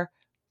never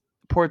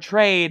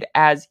portrayed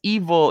as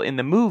evil in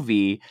the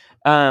movie.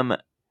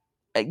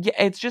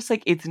 It's just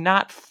like, it's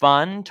not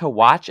fun to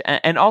watch,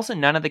 and also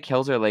none of the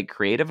kills are like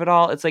creative at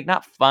all. It's like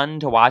not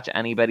fun to watch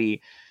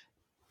anybody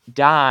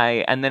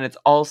die, and then it's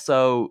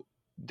also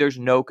there's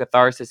no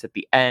catharsis at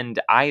the end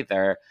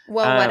either.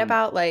 Well, what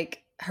about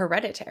like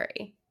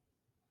Hereditary?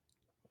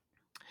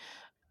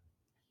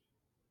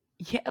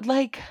 Yeah,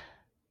 like,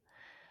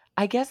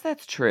 I guess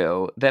that's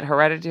true that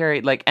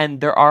Hereditary, like, and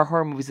there are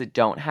horror movies that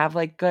don't have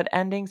like good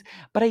endings,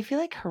 but I feel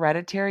like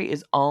Hereditary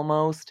is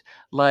almost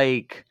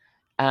like,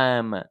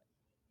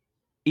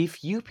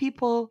 if you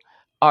people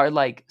are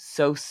like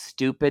so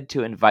stupid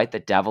to invite the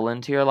devil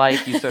into your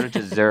life, you sort of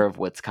deserve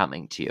what's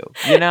coming to you,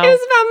 you It know? was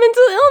about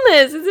mental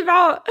illness. It's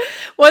about,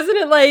 wasn't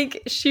it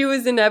like she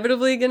was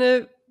inevitably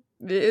gonna,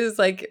 it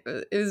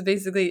was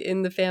basically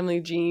in the family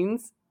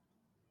genes.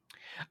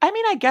 I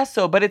mean, I guess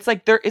so, but it's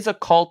like there is a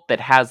cult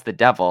that has the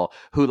devil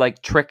who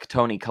like trick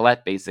Tony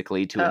Collette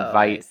basically to Oh, I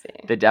invite see.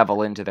 the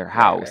devil into their Right,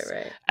 house.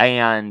 right.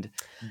 And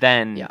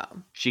then Yeah.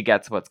 she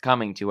gets what's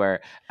coming to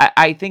her.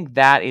 I think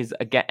that is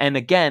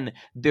again,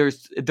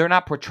 they're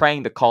not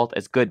portraying the cult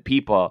as good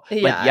people.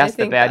 Like, Yeah, I yes,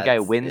 the think bad guy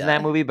that's, wins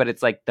that movie, but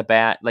it's like the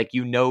bad, like,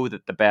 you know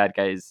that the bad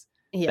guy's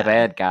the yeah.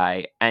 bad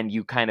guy, and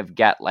you kind of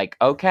get like,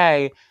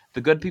 okay,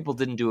 the good people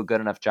didn't do a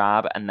good enough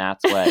job, and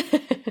that's what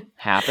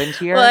happened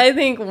here. Well, I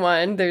think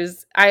one,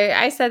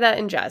 I said that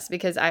in jest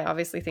because I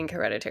obviously think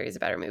Hereditary is a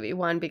better movie.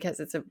 One, because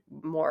it's a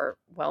more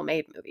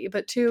well-made movie,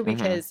 but two,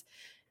 because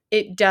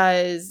it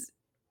does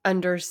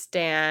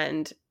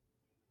understand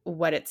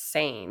what it's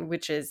saying,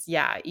 which is,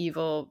 yeah,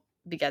 evil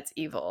begets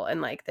evil, and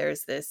like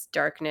there's this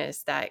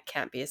darkness that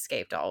can't be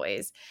escaped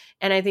always.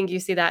 And I think you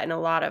see that in a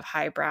lot of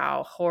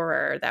highbrow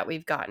horror that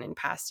we've gotten in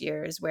past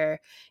years, where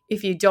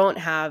if you don't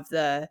have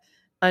the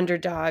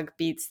underdog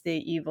beats the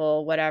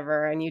evil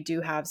whatever, and you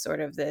do have sort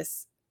of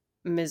this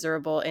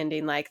miserable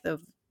ending like the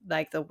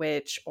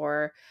Witch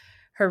or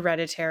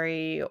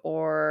Hereditary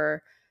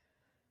or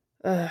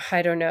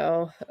I don't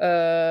know,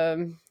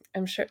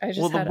 I'm sure I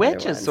just The had other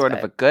Witch is ones, sort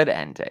of but a good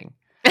ending.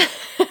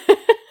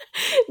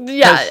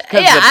 yeah,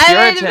 Because the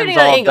Puritans depending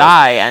on all angles,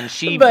 die, and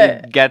she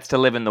but gets to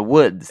live in the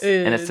woods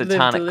in a live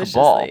satanic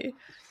cabal. deliciously.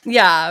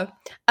 Yeah,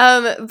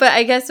 but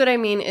I guess what I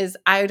mean is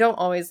I don't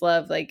always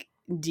love like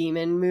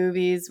demon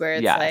movies where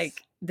it's Yes. like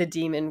the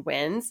demon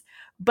wins,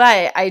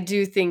 but I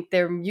do think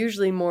they're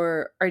usually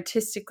more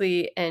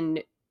artistically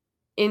and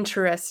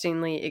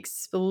interestingly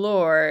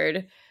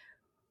explored.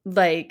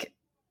 Like,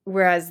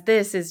 whereas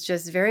this is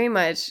just very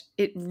much,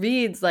 it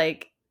reads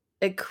like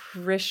a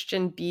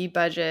Christian B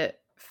budget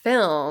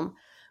film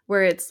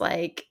where it's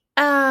like,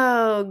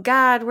 oh,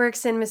 God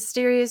works in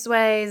mysterious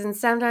ways, and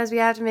sometimes we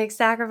have to make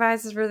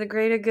sacrifices for the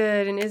greater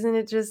good. And isn't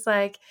it just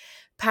like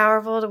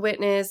powerful to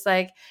witness?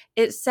 Like,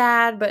 it's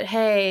sad, but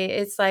hey,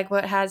 it's like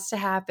what has to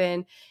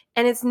happen.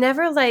 And it's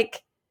never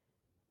like,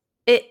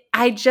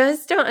 I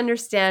just don't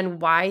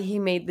understand why he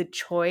made the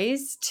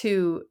choice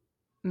to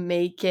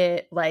make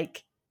it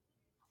like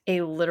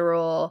a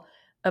literal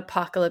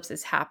apocalypse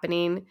is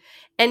happening.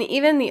 And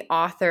even the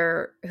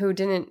author, who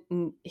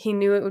he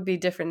knew it would be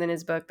different than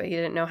his book, but he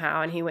didn't know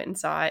how, and he went and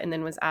saw it and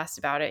then was asked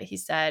about it. He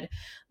said,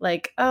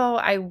 like, oh,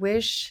 I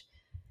wish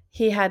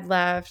he had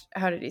left.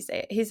 How did he say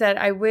it? He said,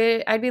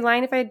 I'd be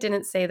lying if I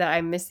didn't say that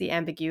I miss the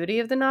ambiguity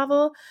of the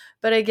novel,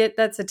 but I get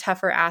that's a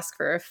tougher ask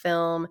for a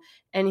film.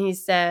 And he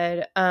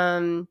said,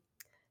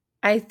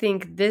 I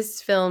think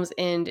this film's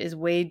end is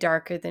way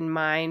darker than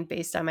mine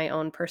based on my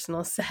own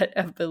personal set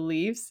of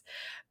beliefs.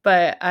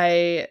 But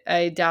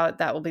I doubt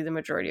that will be the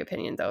majority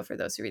opinion, though, for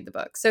those who read the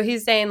book. So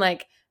he's saying,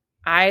 like,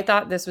 I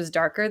thought this was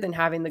darker than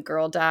having the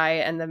girl die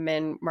and the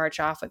men march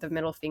off with a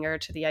middle finger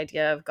to the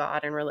idea of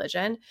God and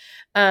religion.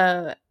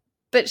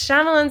 But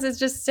Shyamalan's is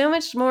just so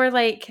much more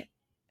like,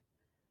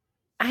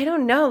 I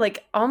don't know,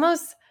 like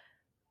almost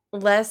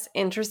less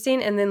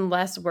interesting and then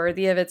less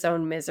worthy of its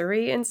own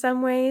misery in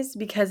some ways,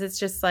 because it's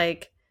just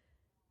like,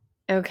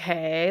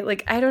 okay,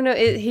 like I don't know.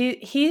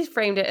 He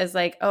framed it as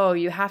like, oh,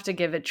 you have to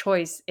give a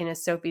choice in a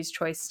Sophie's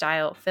Choice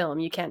style film.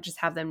 You can't just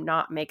have them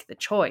not make the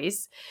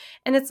choice.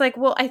 And it's like,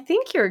 well, I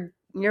think you're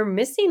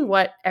missing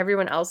what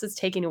everyone else is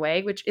taking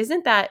away, which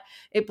isn't that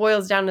it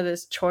boils down to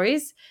this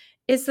choice.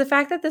 It's the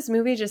fact that this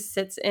movie just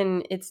sits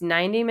in its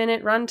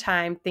 90-minute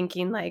runtime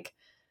thinking like,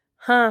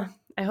 huh,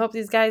 I hope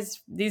these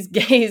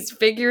gays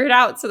figure it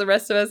out so the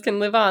rest of us can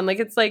live on. Like,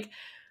 it's like,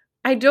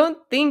 I don't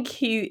think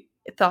he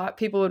thought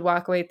people would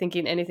walk away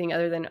thinking anything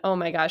other than, oh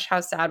my gosh, how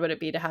sad would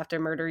it be to have to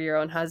murder your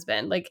own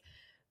husband? Like,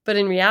 but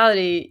in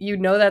reality, you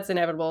know that's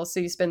inevitable. So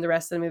you spend the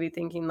rest of the movie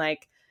thinking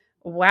like,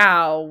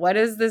 wow, what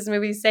is this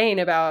movie saying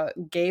about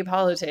gay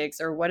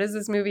politics? Or what is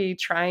this movie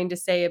trying to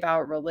say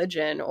about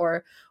religion?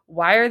 Or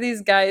why are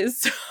these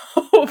guys so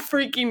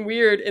freaking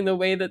weird in the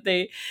way that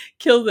they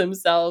kill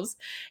themselves?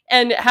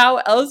 And how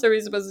else are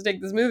we supposed to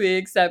take this movie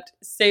except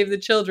save the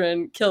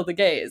children, kill the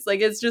gays? Like,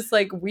 it's just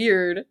like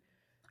weird.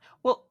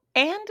 Well,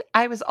 and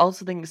I was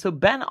also thinking, so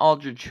Ben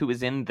Aldridge, who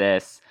is in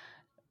this,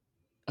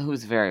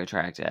 who's very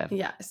attractive,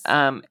 Yes.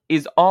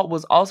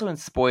 was also in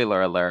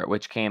Spoiler Alert,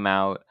 which came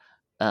out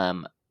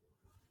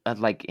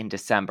like in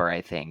December,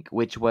 I think,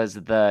 which was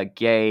the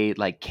gay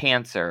like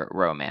cancer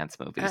romance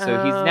movie.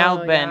 So he's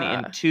now been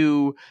in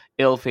two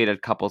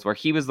ill-fated couples where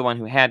he was the one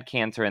who had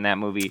cancer in that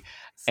movie,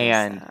 so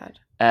and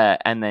sad.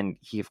 And then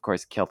he of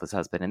course killed his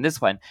husband in this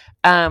one.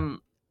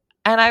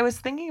 And I was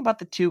thinking about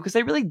the two because I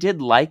really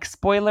did like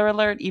Spoiler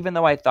Alert, even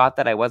though I thought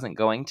that I wasn't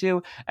going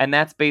to. And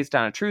that's based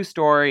on a true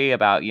story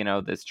about,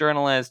 this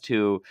journalist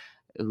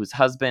whose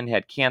husband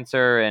had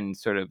cancer and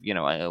sort of,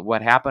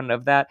 what happened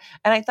of that.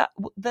 And I thought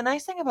the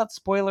nice thing about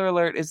Spoiler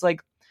Alert is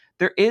like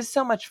there is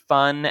so much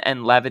fun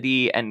and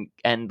levity and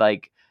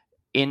like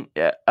in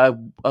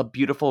a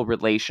beautiful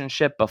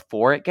relationship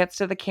before it gets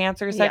to the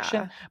cancer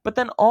section. Yeah. But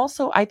then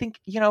also I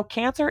think,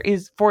 cancer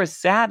is, for as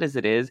sad as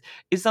it is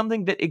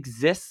something that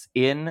exists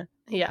in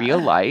real Yeah.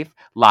 life.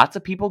 Lots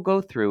of people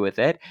go through with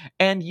it,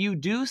 and you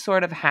do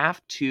sort of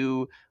have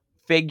to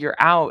figure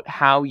out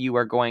how you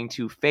are going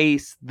to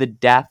face the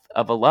death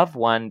of a loved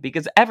one,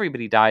 because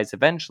everybody dies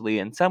eventually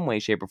in some way,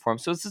 shape, or form.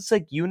 So it's this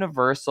like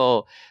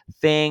universal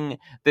thing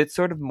that's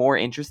sort of more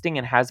interesting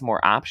and has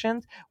more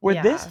options,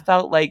 where this Yeah.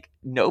 felt like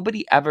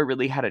nobody ever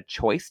really had a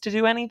choice to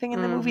do anything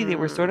in the movie. They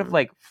were sort of Mhm.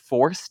 like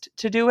forced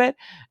to do it.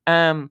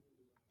 um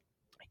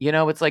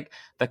it's like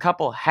the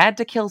couple had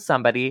to kill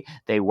somebody.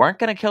 They weren't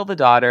going to kill the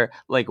daughter.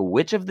 Like,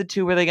 which of the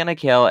two were they going to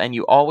kill? And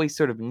you always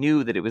sort of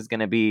knew that it was going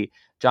to be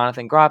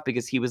Jonathan Groff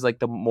because he was like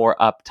the more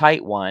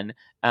uptight one.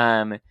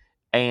 And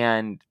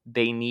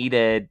they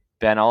needed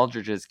Ben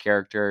Aldridge's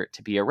character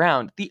to be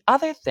around. The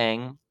other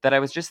thing that I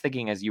was just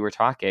thinking as you were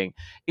talking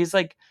is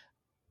like,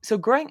 so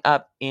growing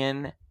up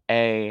in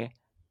a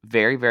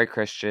very, very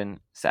Christian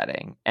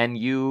setting, and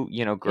grew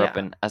up Yeah.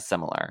 in a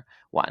similar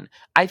one,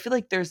 I feel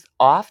like there's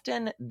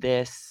often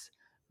this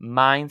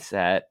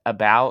mindset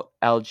about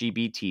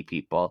LGBT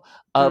people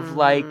of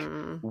like,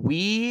 Mhm.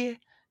 we,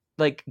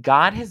 like,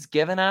 God has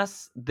given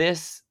us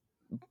this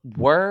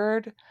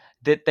word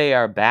that they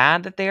are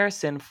bad, that they are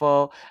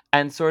sinful,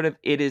 and sort of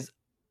it is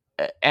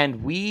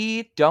and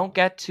we don't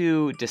get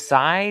to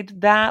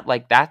decide that.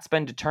 Like, that's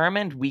been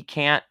determined. We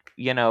can't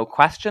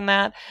question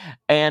that.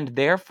 And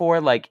therefore,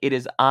 like, it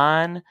is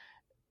on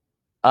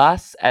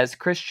us as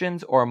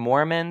Christians or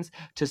Mormons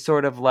to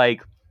sort of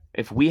like,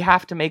 if we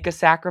have to make a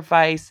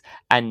sacrifice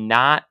and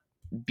not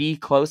be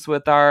close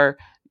with our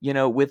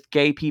with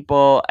gay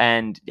people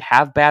and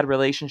have bad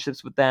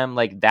relationships with them,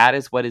 like, that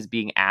is what is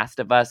being asked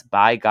of us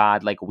by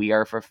God. Like, we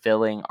are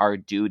fulfilling our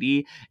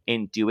duty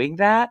in doing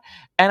that.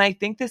 And I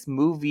think this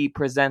movie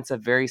presents a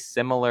very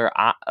similar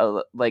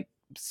like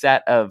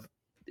set of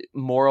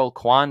moral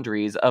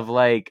quandaries of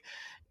like,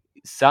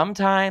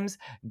 sometimes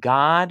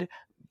God,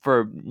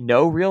 for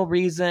no real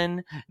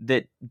reason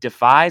that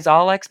defies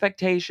all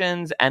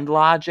expectations and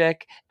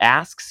logic,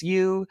 asks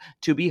you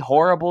to be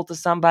horrible to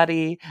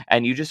somebody,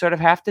 and you just sort of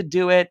have to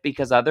do it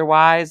because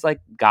otherwise,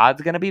 like,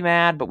 God's going to be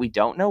mad, but we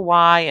don't know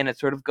why. And it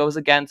sort of goes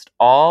against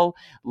all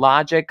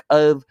logic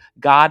of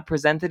God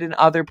presented in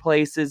other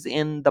places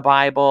in the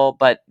Bible.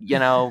 But,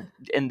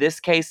 in this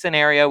case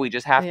scenario, we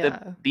just have to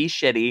Yeah. be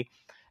shitty.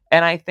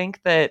 And I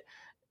think that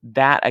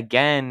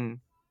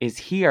again is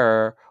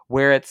here,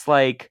 where it's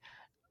like,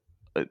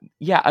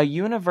 yeah, a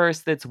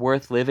universe that's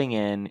worth living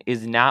in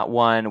is not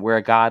one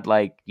where God,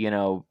 like,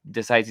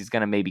 decides he's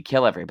going to maybe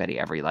kill everybody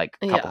every like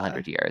couple Yeah.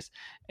 hundred years.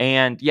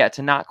 And yeah,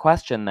 to not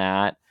question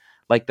that,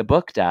 like the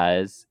book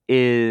does,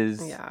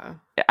 is, Yeah.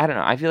 I don't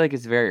know, I feel like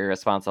it's very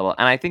irresponsible.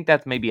 And I think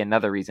that's maybe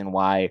another reason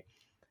why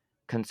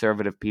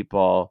conservative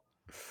people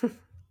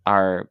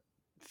are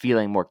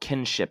feeling more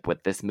kinship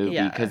with this movie,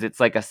 Yeah. because it's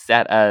like a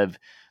set of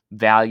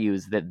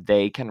values that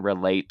they can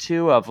relate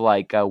to, of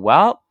like,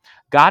 well,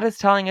 God is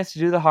telling us to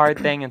do the hard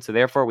thing, and so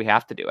therefore we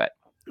have to do it.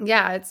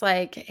 Yeah, it's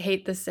like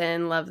hate the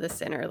sin, love the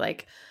sinner.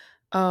 Like,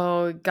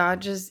 oh,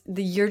 God,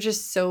 you're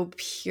just so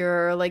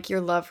pure. Like,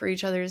 your love for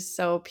each other is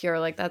so pure.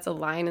 Like, that's a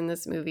line in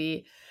this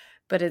movie.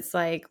 But it's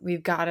like, this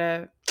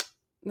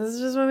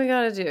is just what we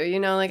gotta do.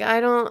 Like,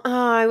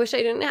 I wish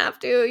I didn't have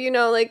to,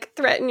 like,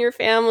 threaten your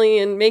family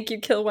and make you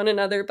kill one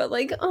another. But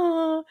like,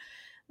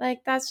 like,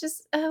 that's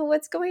just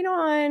what's going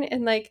on.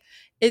 And like,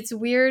 it's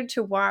weird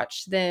to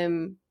watch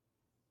them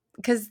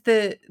because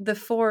the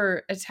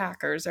four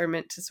attackers are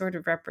meant to sort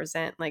of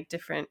represent like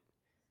different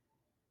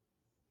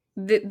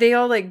they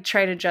all like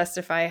try to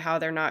justify how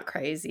they're not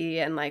crazy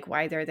and like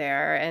why they're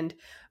there. And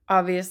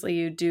obviously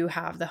you do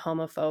have the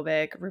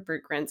homophobic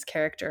Rupert Grint's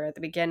character at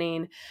the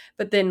beginning,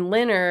 but then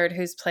Leonard,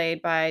 who's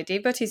played by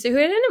Dave Bautista, who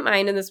I didn't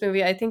mind in this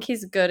movie, I think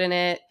he's good in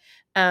it.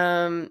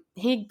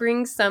 He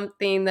brings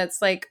something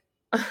that's like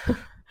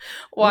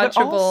Well,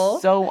 they're all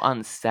watchable. so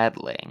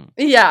unsettling.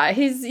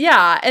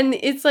 Yeah, and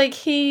it's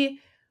like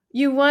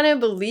you want to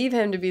believe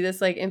him to be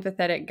this like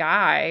empathetic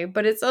guy,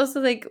 but it's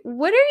also like,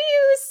 what are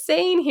you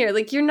saying here?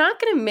 Like, you're not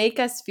going to make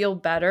us feel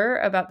better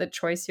about the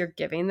choice you're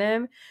giving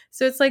them.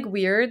 So it's like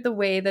weird the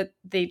way that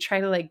they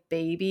try to like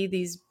baby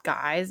these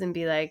guys and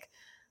be like,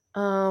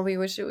 oh, we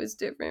wish it was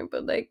different,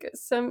 but like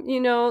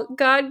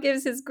God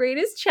gives his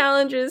greatest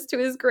challenges to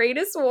his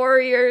greatest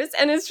warriors.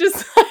 And it's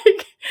just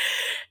like,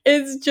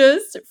 it's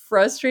just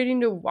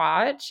frustrating to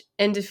watch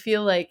and to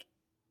feel like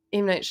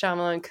M. Night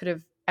Shyamalan could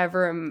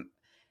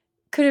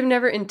have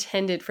never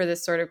intended for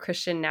this sort of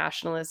Christian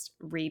nationalist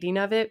reading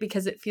of it,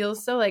 because it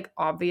feels so like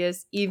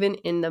obvious even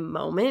in the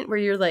moment where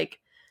you're like,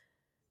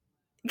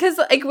 because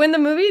like when the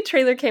movie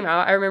trailer came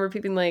out, I remember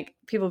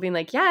people being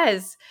like,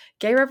 yes,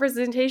 gay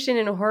representation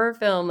in a horror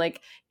film,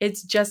 like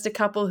it's just a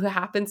couple who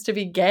happens to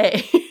be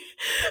gay.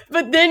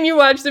 But then you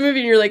watch the movie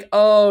and you're like,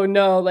 oh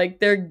no, like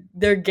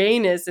their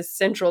gayness is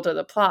central to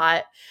the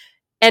plot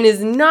and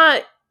is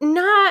not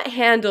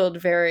handled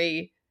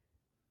very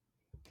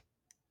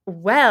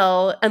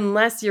well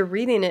unless you're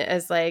reading it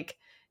as like,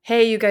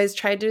 hey, you guys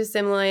tried to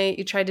assimilate,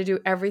 you tried to do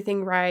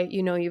everything right,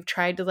 you know, you've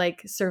tried to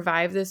like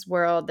survive this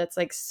world that's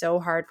like so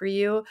hard for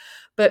you,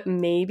 but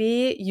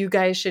maybe you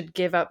guys should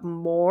give up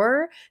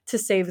more to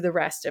save the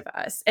rest of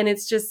us. And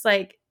it's just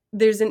like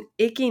there's an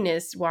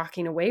ickiness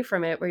walking away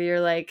from it where you're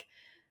like,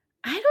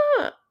 I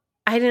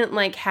didn't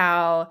like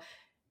how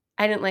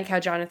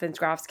Jonathan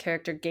Groff's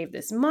character gave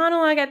this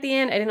monologue at the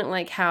end. I didn't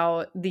like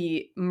how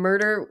the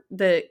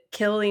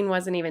killing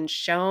wasn't even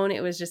shown.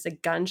 It was just a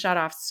gunshot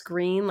off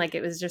screen. Like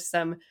it was just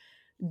some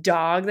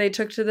dog they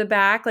took to the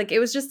back. Like it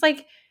was just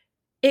like,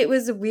 it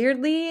was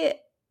weirdly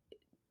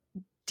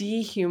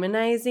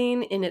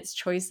dehumanizing in its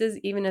choices,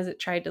 even as it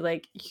tried to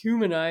like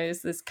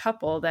humanize this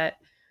couple that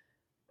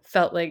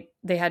felt like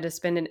they had to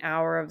spend an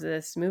hour of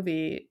this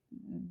movie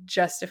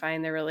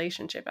justifying their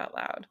relationship out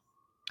loud.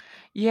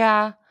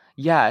 Yeah.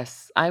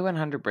 Yes, I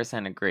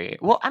 100% agree.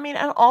 Well, I mean,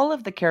 and all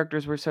of the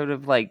characters were sort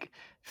of like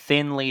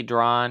thinly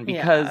drawn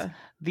because Yeah.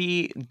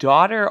 the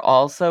daughter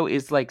also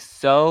is like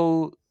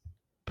so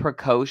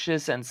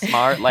precocious and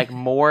smart, like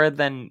more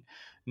than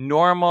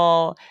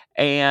normal,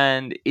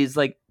 and is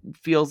like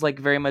feels like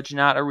very much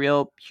not a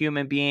real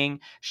human being.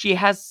 She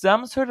has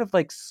some sort of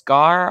like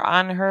scar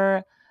on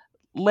her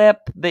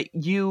lip that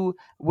you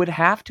would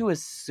have to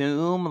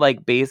assume,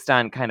 like based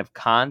on kind of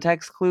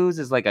context clues,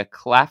 is like a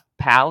cleft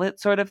palate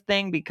sort of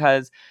thing,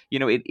 because you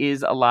know it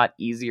is a lot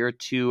easier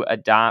to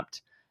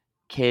adopt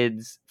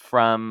kids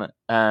from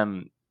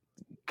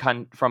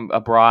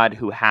abroad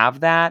who have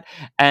that.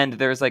 And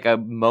there's like a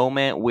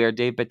moment where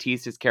Dave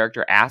Bautista's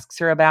character asks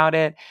her about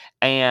it,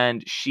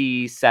 and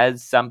she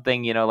says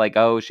something, you know, like,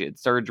 oh, she had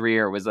surgery,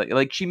 or was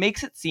like she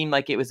makes it seem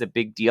like it was a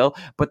big deal,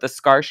 but the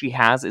scar she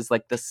has is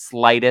like the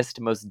slightest,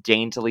 most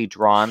daintily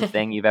drawn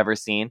thing you've ever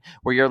seen,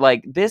 where you're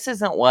like, this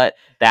isn't what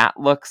that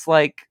looks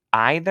like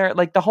either.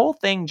 Like the whole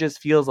thing just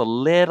feels a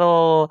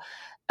little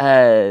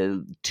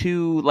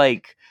too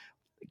like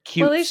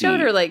cutesy. Well, they showed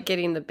her like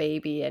getting the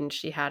baby and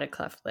she had a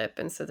cleft lip,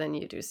 and so then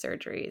you do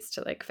surgeries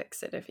to like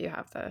fix it if you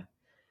have the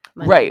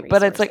money, right, and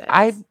but it's like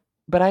resources.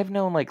 I've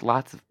known like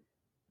lots of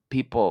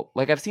people,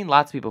 like I've seen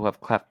lots of people who have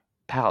cleft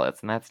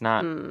palates, and that's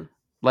not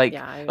like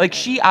Yeah, like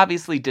she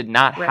obviously did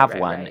not have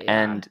one, right,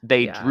 yeah, and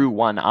they yeah, drew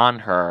one on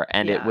her,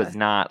 and it yeah, was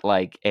not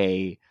like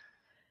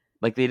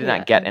like they did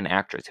not get yeah. an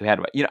actress who had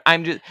one. You know,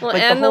 I'm just Well,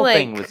 like the and the whole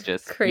thing like was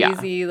just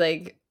crazy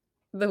like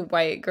the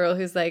white girl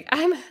who's like,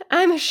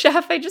 I'm a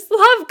chef. I just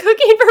love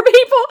cooking for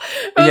people.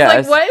 I was like,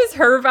 Yes. what is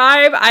her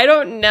vibe? I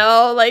don't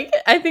know. Like,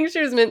 I think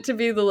she was meant to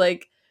be the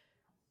like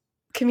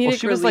comedic Well,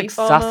 she was like relief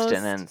almost.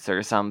 sustenance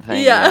or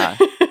something. Yeah.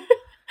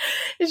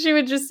 She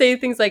would just say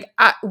things like,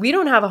 we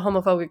don't have a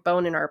homophobic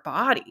bone in our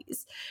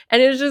bodies.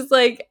 And it was just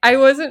like, I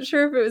wasn't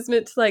sure if it was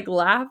meant to like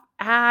laugh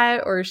at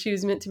or she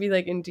was meant to be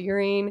like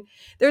endearing.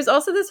 There's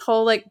also this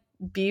whole like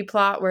B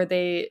plot where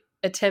they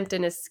attempt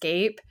an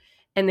escape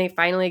and they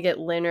finally get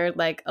Leonard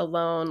like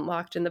alone,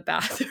 locked in the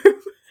bathroom.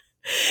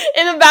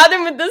 In a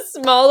bathroom with the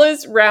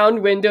smallest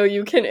round window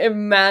you can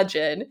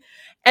imagine.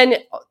 And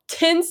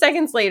 10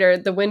 seconds later,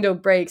 the window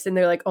breaks and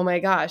they're like, oh my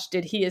gosh,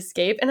 did he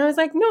escape? And I was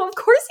like, no, of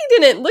course he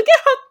didn't. Look at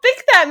how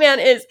thick that man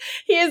is.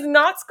 He is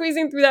not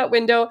squeezing through that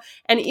window.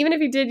 And even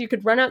if he did, you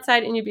could run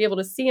outside and you'd be able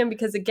to see him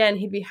because, again,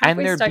 he'd be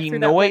halfway stuck through that window. And there'd be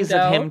noise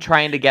of him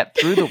trying to get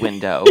through the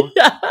window.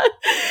 Yeah.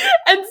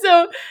 And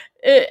so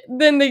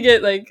then they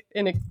get like,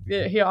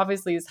 he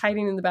obviously is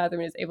hiding in the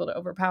bathroom and is able to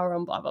overpower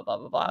him, blah, blah, blah,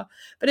 blah, blah.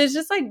 But it's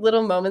just like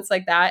little moments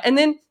like that. And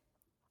then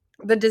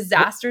the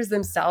disasters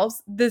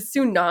themselves, the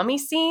tsunami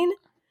scene.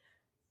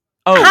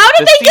 Oh, how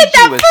did they get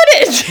that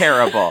footage?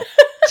 Terrible.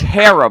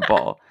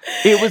 Terrible.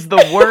 It was the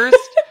worst.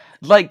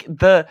 Like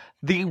the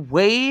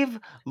wave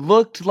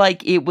looked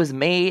like it was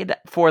made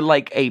for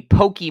like a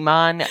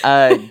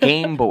Pokemon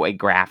Game Boy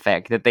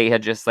graphic that they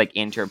had just like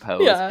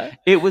interposed. Yeah.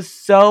 It was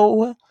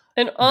so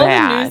and all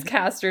bad. The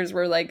newscasters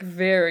were like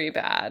very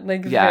bad.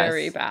 Like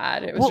very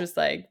bad. It was just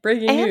like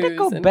breaking news. To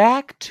go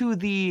back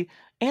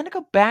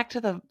to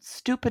the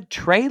stupid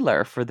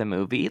trailer for the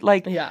movie.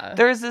 Like,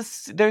 there's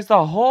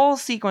the whole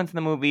sequence in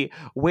the movie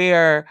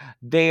where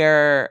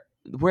they're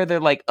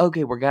like,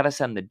 okay, we're gonna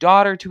send the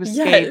daughter to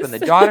escape, and the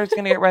daughter's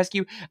gonna get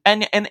rescued.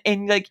 And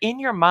like in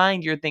your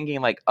mind, you're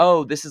thinking like,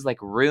 oh, this is like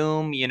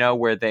Room, you know,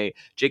 where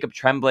Jacob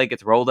Tremblay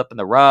gets rolled up in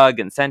the rug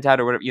and sent out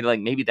or whatever. You know,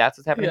 like maybe that's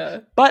what's happening. Yeah.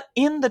 But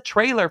in the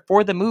trailer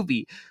for the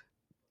movie,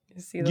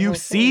 you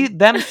see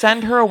them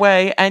send her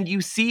away, and you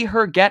see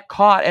her get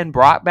caught and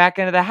brought back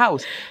into the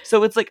house.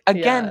 So it's like,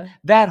 again,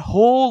 that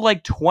whole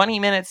like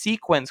 20-minute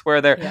sequence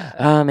where they're,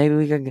 maybe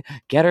we can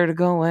get her to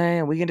go away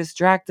and we can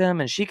distract them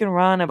and she can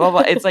run and blah,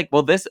 blah. It's like,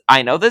 well,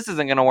 I know this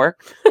isn't going to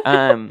work.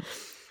 No,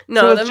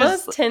 so the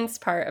most tense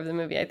part of the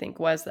movie, I think,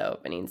 was the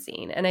opening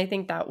scene. And I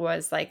think that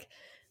was like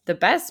the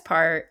best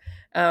part,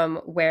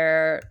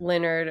 where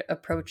Leonard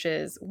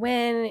approaches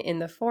Wen in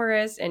the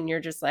forest, and you're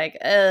just like,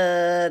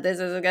 this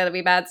is gonna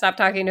be bad. Stop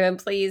talking to him,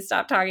 please.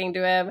 Stop talking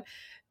to him.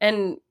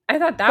 And I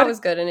thought that was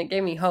good, and it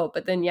gave me hope.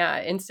 But then,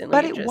 instantly,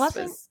 but it it just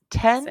wasn't was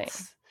tense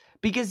same.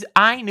 because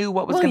I knew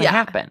what was Well, going to yeah.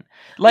 happen.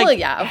 Well,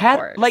 yeah, of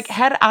course.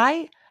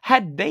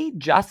 Had they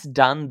just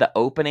done the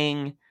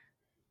opening,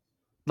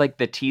 like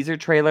the teaser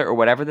trailer or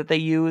whatever that they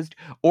used,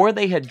 or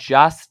they had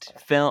just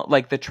filmed,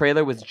 like the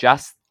trailer was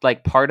just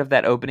like part of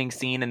that opening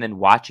scene and then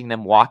watching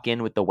them walk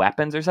in with the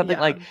weapons or something,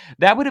 Yeah. like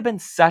that would have been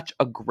such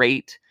a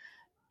great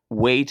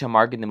way to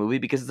market the movie,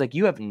 because it's like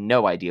you have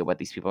no idea what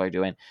these people are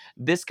doing.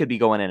 This could be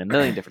going in a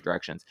million different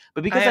directions.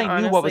 But because I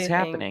knew what was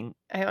happening.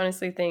 I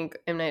honestly think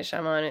M. Night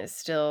Shyamalan is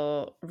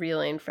still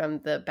reeling from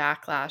the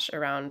backlash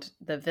around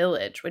The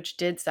Village, which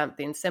did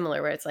something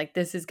similar where it's like,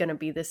 this is going to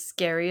be the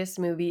scariest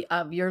movie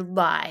of your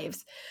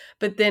lives.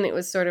 But then it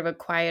was sort of a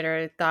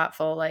quieter,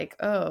 thoughtful, like,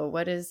 oh,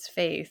 what is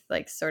faith,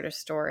 like sort of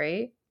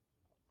story.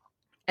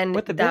 And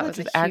But The that Village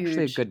was was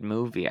actually a good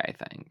movie, I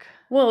think.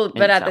 Well,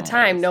 but at the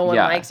time, ways. no one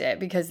liked it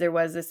because there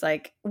was this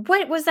like,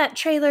 what was that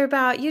trailer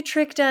about? You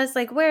tricked us.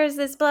 Like, where is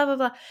this? Blah, blah,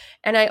 blah.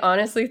 And I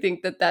honestly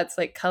think that that's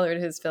like colored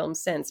his film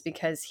since,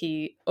 because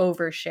he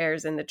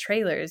overshares in the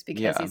trailers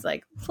because he's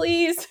like,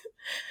 please,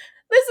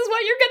 this is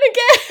what you're going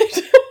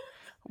to get.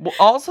 Well,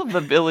 also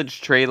the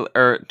Village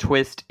trailer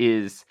twist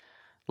is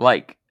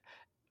like,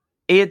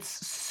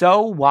 it's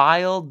so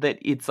wild that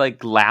it's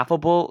like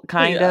laughable,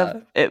 kind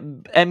of.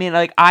 I mean,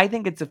 like, I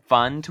think it's a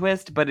fun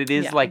twist, but it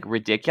is like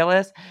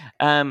ridiculous.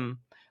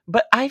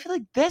 But I feel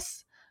like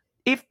this,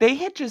 if he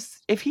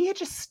had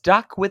just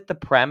stuck with the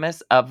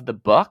premise of the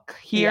book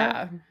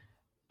here,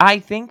 I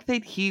think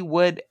that he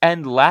would,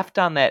 and left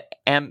on that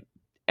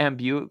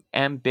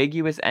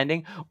ambiguous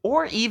ending,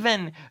 or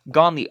even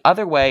gone the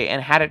other way and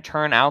had it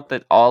turn out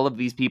that all of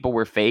these people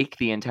were fake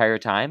the entire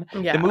time,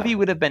 the movie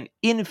would have been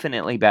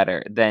infinitely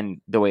better than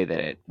the way that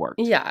it worked.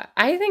 Yeah,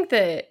 I think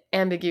that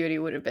ambiguity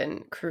would have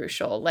been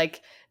crucial.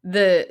 Like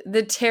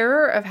the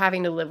terror of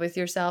having to live with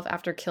yourself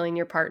after killing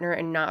your partner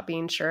and not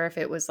being sure if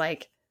it was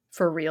like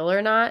for real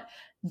or not,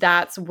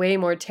 that's way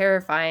more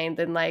terrifying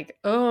than like,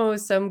 oh,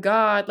 some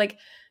god like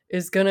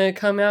is gonna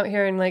come out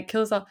here and like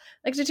kill us all.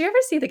 Like, did you ever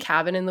see The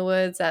Cabin in the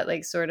Woods, that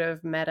like sort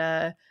of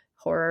meta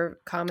horror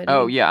comedy?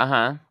 Oh yeah,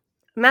 uh-huh.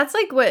 And that's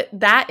like what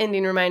that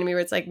ending reminded me,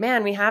 where it's like,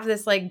 man, we have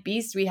this like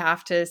beast we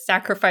have to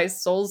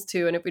sacrifice souls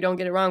to, and if we don't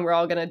get it wrong, we're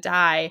all gonna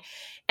die.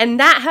 And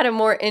that had a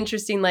more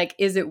interesting, like,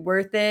 is it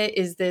worth it?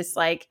 Is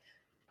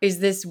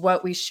this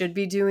what we should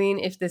be doing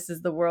if this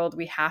is the world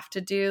we have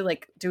to do?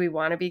 Like, do we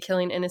want to be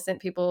killing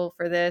innocent people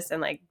for this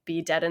and like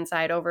be dead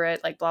inside over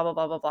it? Like, blah, blah,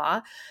 blah, blah,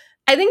 blah.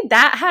 I think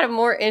that had a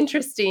more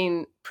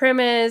interesting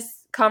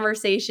premise,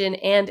 conversation,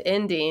 and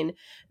ending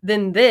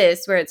than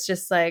this, where it's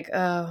just like,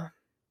 oh,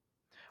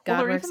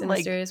 God works in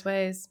mysterious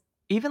ways.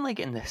 Even like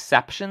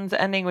Inception's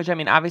ending, which I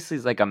mean, obviously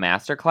is like a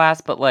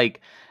masterclass, but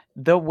like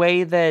the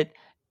way that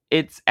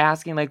it's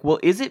asking, like, well,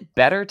 is it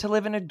better to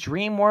live in a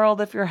dream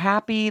world if you're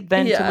happy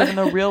than to live in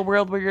the real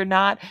world where you're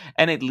not?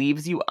 And it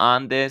leaves you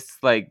on this,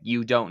 like,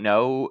 you don't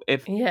know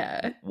if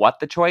what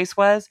the choice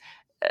was.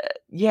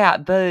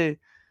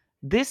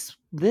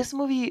 This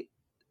movie,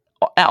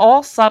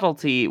 all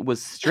subtlety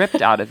was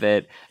stripped out of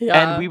it,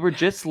 and we were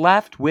just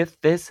left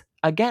with this,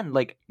 again,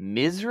 like,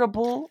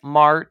 miserable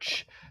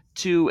march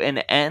to an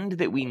end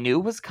that we knew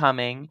was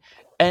coming,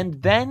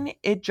 and then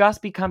it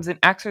just becomes an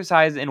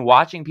exercise in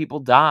watching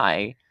people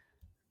die.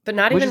 But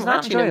not even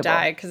watching them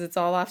die, because it's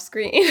all off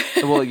screen.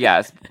 Well,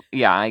 yes.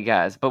 Yeah, I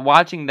guess. But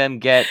watching them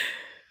get,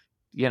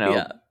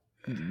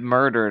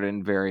 murdered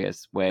in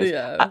various ways.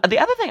 The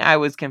other thing I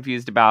was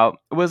confused about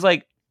was,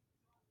 like,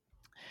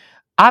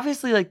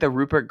 obviously, like, the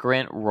Rupert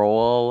Grint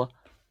role,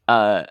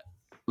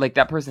 like,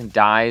 that person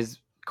dies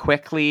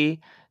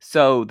quickly,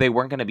 so they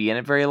weren't going to be in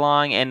it very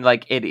long. And,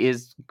 like, it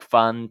is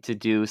fun to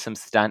do some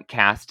stunt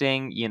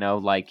casting,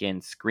 like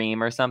in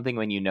Scream or something,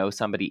 when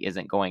somebody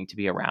isn't going to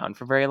be around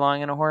for very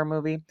long in a horror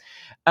movie.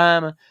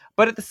 But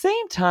at the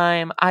same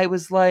time, I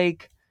was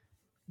like,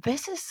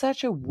 this is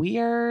such a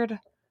weird,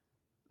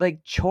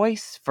 like,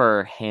 choice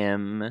for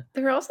him.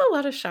 There were also a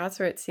lot of shots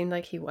where it seemed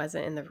like he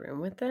wasn't in the room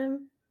with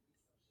them.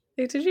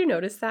 Like, did you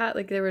notice that?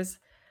 Like, there was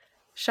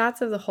shots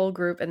of the whole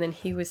group, and then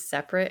he was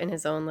separate in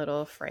his own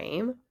little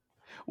frame.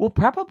 Well,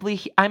 probably,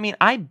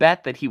 I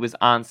bet that he was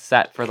on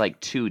set for like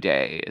 2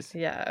 days.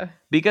 Yeah.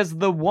 Because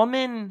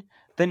the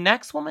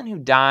next woman who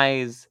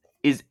dies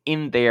is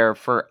in there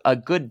for a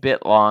good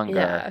bit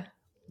longer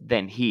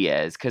than he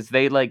is. Because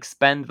they like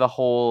spend the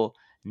whole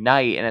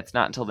night, and it's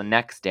not until the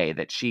next day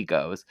that she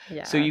goes.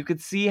 Yeah. So you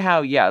could see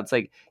how, it's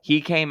like he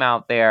came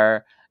out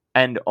there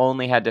and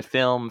only had to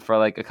film for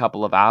like a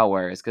couple of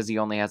hours because he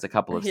only has a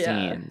couple of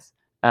scenes.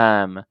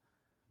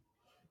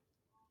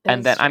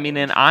 And then, strange. I mean,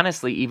 and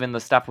honestly, even the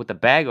stuff with the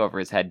bag over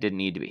his head didn't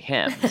need to be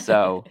him.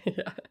 So,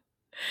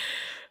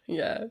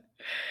 yeah,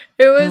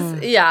 it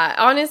was.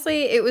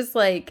 Honestly, it was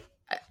like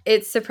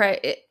it's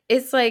surprise.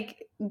 It's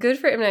like good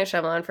for M. Night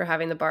Shyamalan for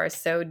having the bar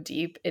so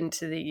deep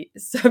into the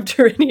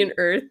subterranean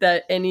earth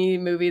that any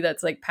movie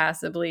that's like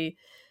passably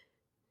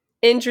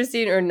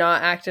interesting or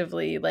not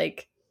actively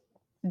like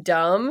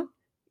dumb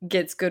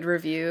gets good Yeah,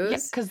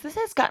 reviews. because this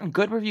has gotten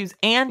good reviews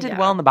and did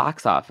well Yeah. in the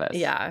box office.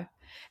 Yeah.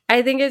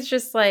 I think it's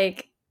just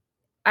like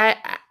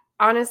I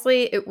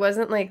honestly, it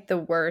wasn't like the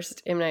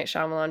worst M. Night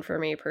Shyamalan for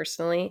me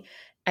personally.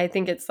 I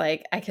think it's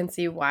like I can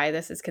see why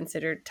this is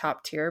considered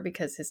top tier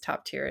because his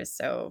top tier is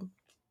so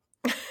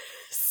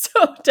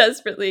so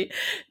desperately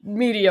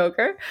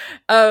mediocre.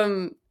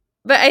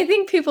 But I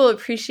think people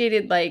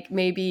appreciated like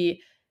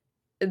maybe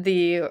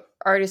the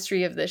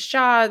artistry of the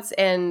shots,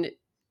 and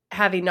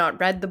having not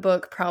read the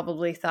book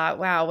probably thought,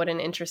 wow, what an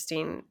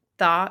interesting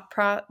thought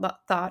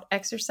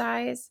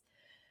exercise.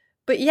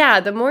 But yeah,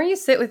 the more you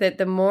sit with it,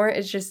 the more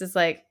it's just is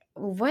like,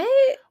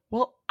 what?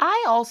 Well,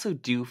 I also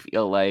do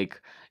feel like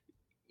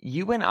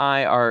you and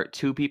I are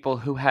two people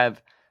who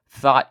have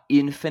thought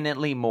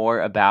infinitely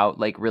more about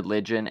like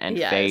religion and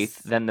faith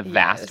Yes. than the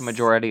vast Yes.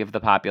 majority of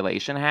the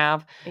population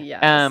have.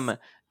 Yes.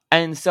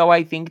 And so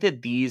I think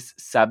that these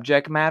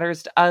subject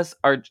matters to us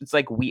are just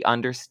like we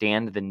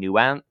understand the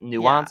nuance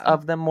Yeah.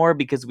 of them more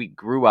because we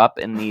grew up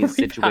in these We've had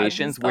these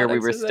situations where thought we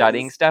were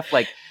studying exercises. stuff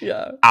like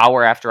Yeah.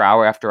 hour after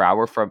hour after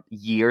hour for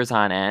years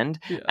on end,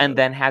 Yeah. and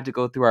then had to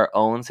go through our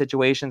own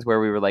situations where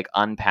we were like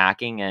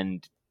unpacking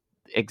and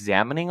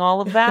examining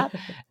all of that.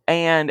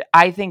 And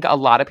I think a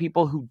lot of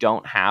people who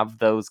don't have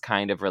those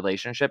kind of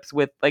relationships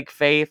with like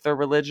faith or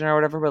religion or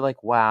whatever were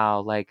like,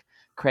 wow, like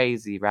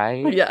crazy,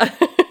 right? Yeah.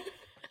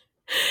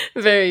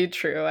 Very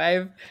true.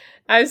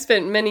 I've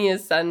spent many a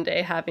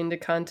Sunday having to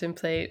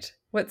contemplate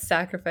what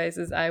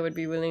sacrifices I would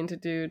be willing to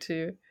do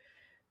to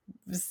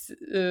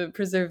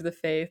preserve the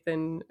faith.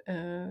 And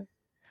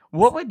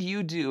What would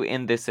you do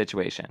in this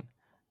situation?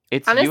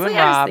 It's you honestly, and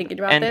I was Rob thinking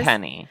about and this.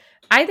 Penny.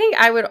 I think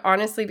I would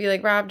honestly be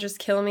like, Rob, just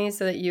kill me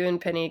so that you and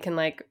Penny can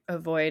like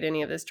avoid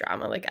any of this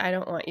drama. Like, I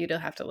don't want you to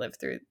have to live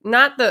through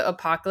not the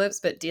apocalypse,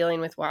 but dealing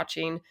with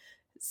watching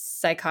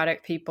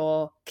psychotic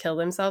people kill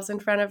themselves in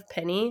front of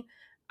Penny.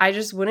 I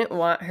just wouldn't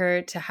want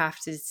her to have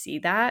to see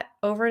that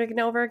over and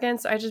over again.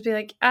 So I'd just be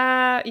like,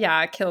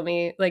 yeah, kill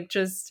me. Like,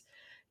 just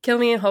kill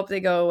me and hope they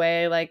go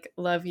away. Like,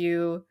 love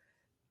you.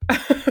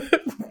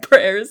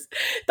 Prayers,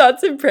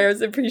 thoughts and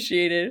prayers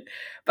appreciated.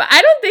 But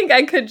I don't think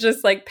I could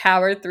just like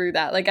power through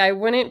that. Like, I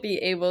wouldn't be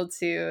able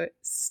to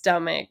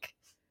stomach,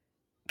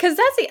 because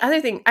that's the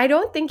other thing. I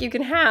don't think you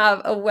can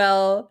have a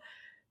well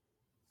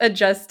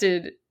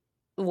adjusted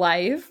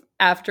life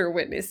after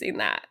witnessing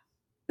that.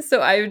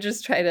 So I would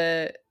just try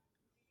to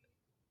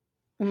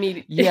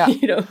Yeah.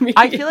 mediate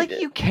I feel like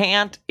it. you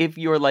can't if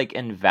you're like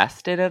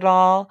invested at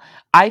all.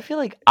 I feel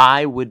like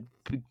I would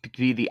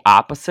be the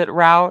opposite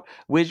route,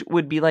 which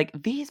would be like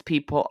these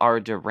people are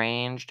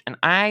deranged,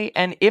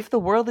 and if the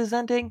world is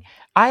ending,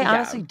 I Yeah.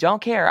 honestly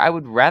don't care. I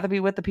would rather be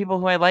with the people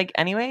who I like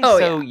anyway. Oh,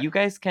 So yeah. you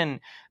guys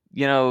can,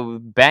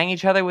 bang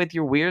each other with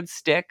your weird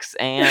sticks,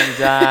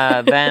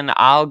 and then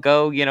I'll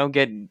go,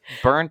 get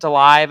burnt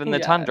alive in the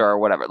Yeah. tundra or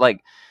whatever.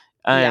 Like,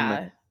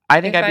 Yeah. I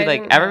think If I'd be I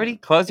like, didn't have- everybody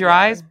close your yeah.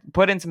 eyes,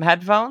 put in some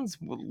headphones,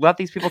 let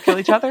these people kill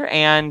each other,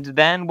 and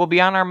then we'll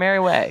be on our merry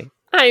way.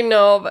 I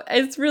know, but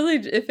it's really,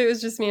 if it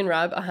was just me and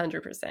Rob,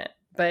 100%.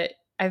 But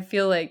I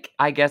feel like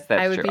I guess that's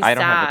I would true. be I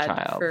don't have a sad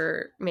child.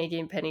 for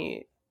making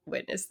Penny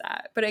witness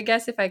that. But I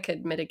guess if I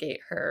could mitigate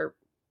her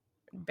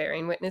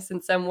bearing witness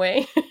in some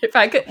way, if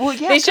I could, Well,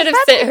 yeah, they should 'cause have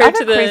that's sent the her other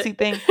to the crazy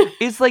thing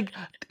is like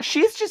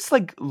she's just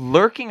like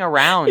lurking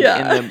around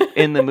Yeah.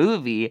 in the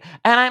movie,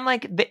 and I'm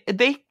like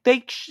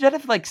they should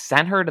have like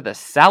sent her to the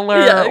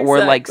cellar Yeah, or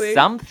like exactly.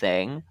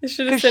 something, They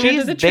should have because sent her to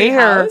she's the tree there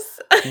house.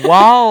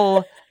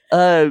 while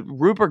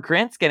Rupert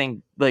Grint's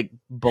getting like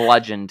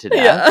bludgeoned to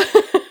death.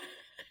 Yeah.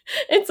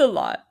 It's a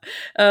lot.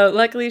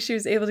 Luckily, she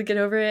was able to get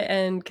over it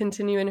and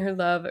continue in her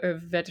love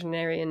of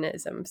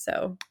veterinarianism.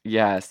 So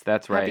Yes,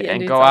 that's happy right, and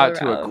endings go all out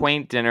to a around.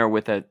 quaint dinner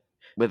with an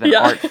Yeah.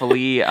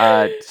 artfully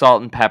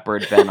salt and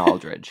peppered Ben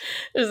Aldridge.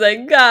 It's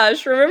like,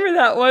 gosh, remember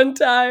that one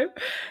time?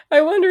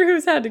 I wonder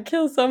who's had to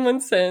kill someone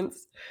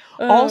since.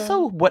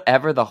 Also,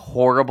 whatever the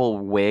horrible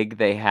wig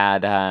they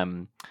had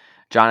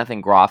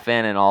Jonathan Groff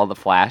in and all the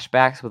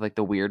flashbacks with like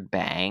the weird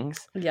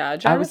bangs. Yeah, I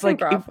was Jonathan like,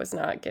 Groff was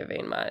not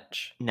giving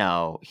much.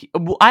 no.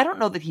 I don't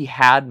know that he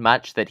had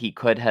much that he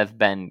could have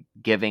been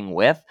giving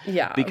with,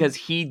 Yeah. because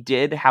he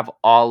did have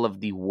all of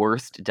the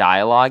worst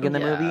dialogue in the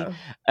movie.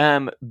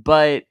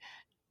 But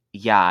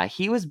yeah,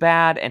 he was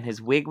bad and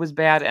his wig was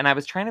bad, and I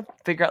was trying to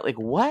figure out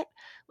what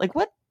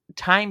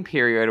time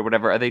period or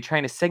whatever are they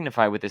trying to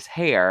signify with his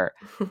hair,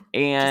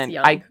 and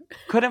young. I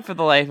couldn't for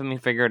the life of me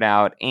figure it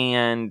out.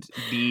 And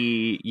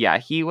he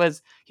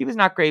was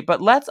not great,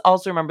 but let's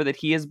also remember that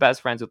he is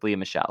best friends with Lea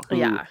Michele,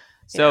 who,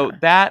 so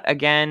that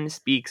again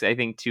speaks, I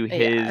think, to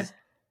his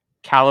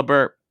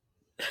caliber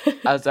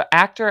as an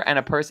actor and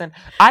a person.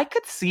 I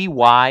could see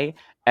why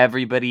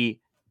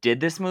everybody did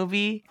this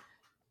movie,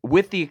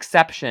 with the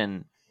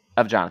exception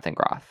of Jonathan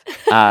Groff.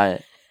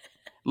 I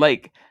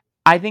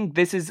think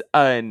this is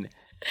an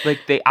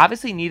Like, they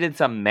obviously needed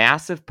some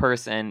massive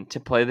person to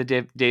play the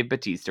Dave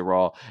Bautista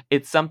role.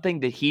 It's something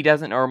that he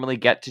doesn't normally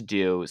get to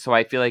do, so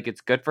I feel like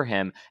it's good for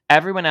him.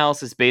 Everyone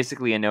else is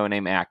basically a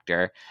no-name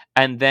actor.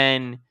 And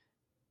then,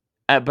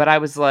 but I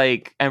was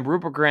like, and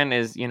Rupert Grint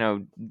is,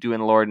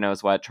 doing Lord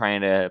knows what,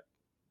 trying to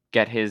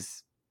get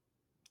his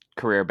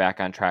career back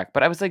on track.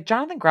 But I was like,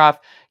 Jonathan Groff,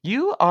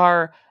 you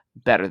are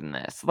better than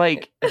this.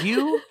 Like,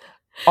 you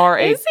are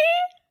Is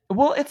he?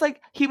 Well, it's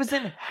like he was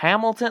in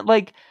Hamilton.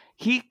 Like,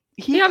 he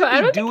Yeah, could but I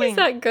be don't doing. think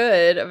he's that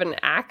good of an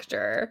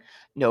actor.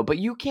 No, but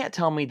you can't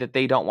tell me that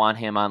they don't want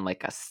him on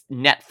like a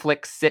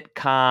Netflix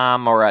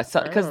sitcom or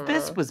because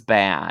this was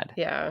bad.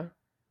 Yeah,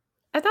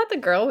 I thought the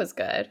girl was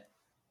good.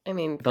 I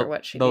mean, for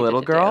what she the needed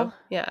little to girl,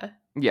 do.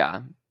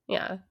 Yeah.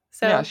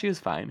 So yeah, she was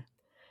fine.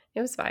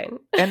 It was fine.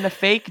 And the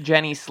fake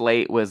Jenny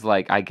Slate was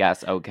like, I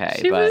guess okay,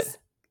 She was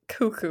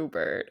cuckoo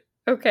bird.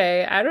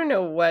 Okay, I don't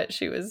know what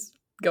she was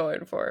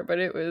going for, but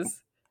it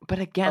was. But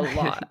again, a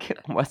lot. I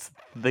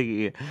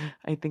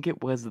think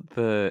it was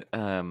the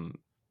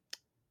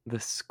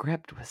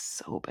script was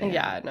so bad.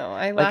 Yeah, no,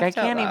 I laughed I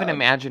can't even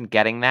imagine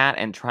getting that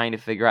and trying to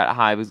figure out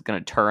how I was going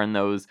to turn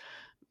those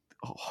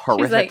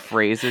horrific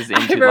phrases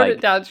into. I wrote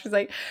it down. She was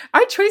like,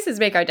 "Our choices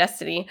make our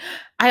destiny."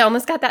 I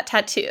almost got that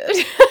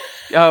tattooed.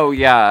 Oh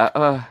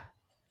yeah.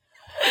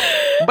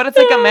 But it's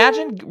like,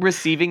 imagine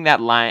receiving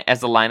that line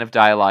as a line of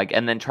dialogue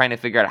and then trying to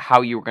figure out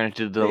how you were going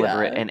to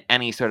deliver it in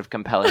any sort of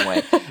compelling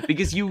way.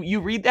 Because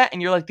you read that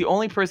and you're like, the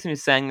only person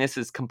who's saying this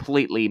is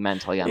completely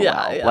mentally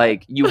unwell. Yeah.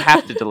 Like, you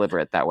have to deliver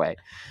it that way.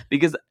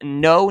 Because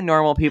no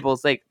normal people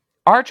is like,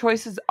 our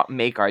choices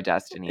make our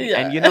destiny.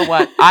 Yeah. And you know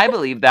what? I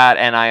believe that,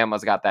 and I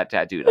almost got that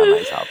tattooed on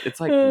myself. It's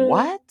like,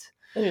 what?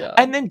 Yeah.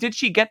 And then did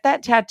she get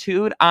that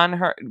tattooed on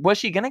her? Was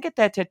she going to get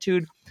that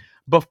tattooed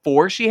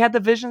before she had the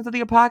visions of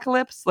the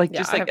apocalypse? Like,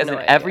 just like as an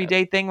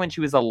everyday thing when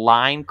she was a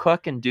line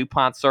cook in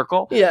DuPont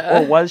Circle? Yeah.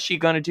 Or was she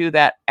going to do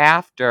that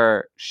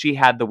after she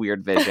had the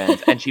weird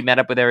visions and she met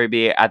up with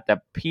everybody at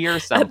the pier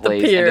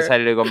someplace and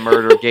decided to go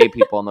murder gay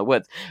people in the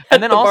woods?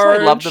 And then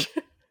also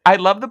I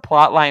love the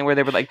plot line where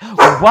they were like,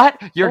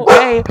 what? You're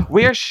gay?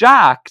 We're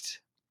shocked.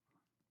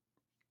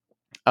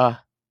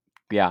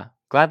 Yeah.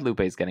 Glad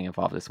Lupe's getting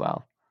involved as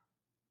well.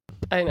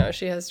 I know,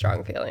 she has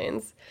strong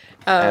feelings.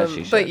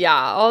 She should. But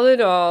yeah, all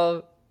in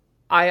all,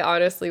 I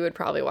honestly would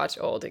probably watch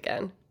Old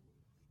again.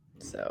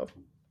 So.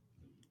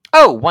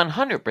 Oh,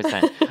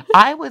 100%.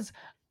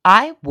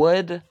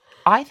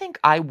 I think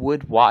I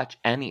would watch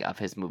any of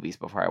his movies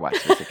before I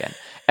watch this again.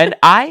 And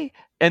I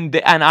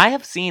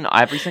have seen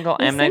every single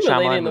M. Night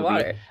Shyamalan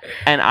movie.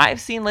 And I've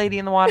seen Lady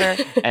in the Water.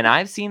 And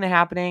I've seen The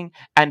Happening.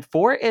 And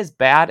for as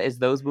bad as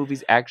those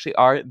movies actually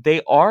are,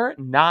 they are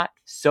not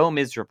so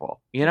miserable.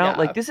 You know? Yeah.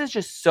 Like, this is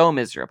just so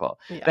miserable.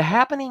 Yeah. The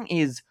Happening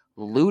is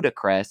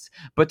ludicrous.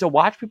 But to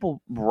watch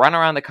people run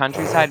around the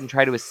countryside and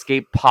try to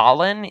escape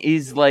pollen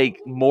is,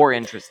 like, more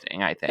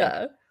interesting, I think.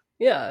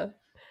 Yeah.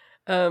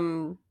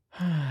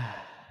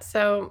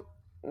 So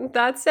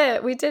that's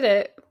it. We did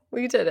it.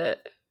 We did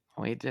it.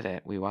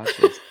 We watched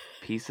this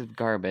piece of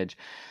garbage.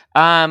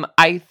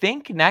 I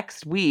think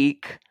next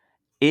week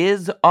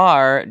is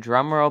our,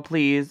 drumroll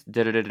please,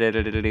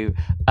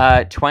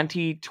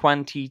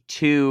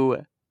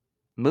 2022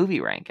 movie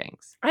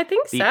rankings. I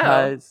think so.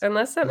 Because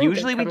unless something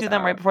usually we do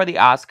them right before the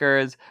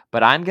Oscars,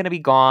 but I'm going to be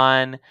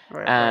gone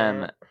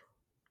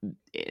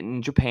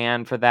in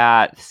Japan for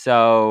that.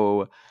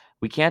 So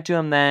we can't do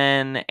them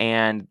then,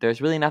 and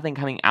there's really nothing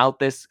coming out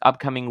this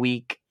upcoming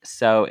week,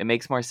 so it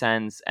makes more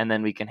sense, and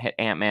then we can hit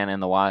Ant-Man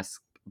and the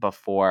Wasp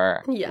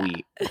before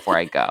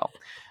I go.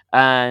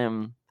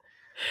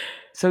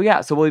 So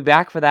we'll be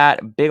back for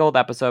that big old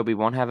episode. We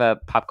won't have a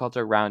pop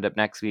culture roundup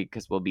next week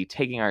because we'll be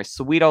taking our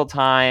sweet old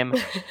time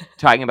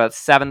talking about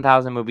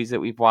 7,000 movies that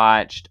we've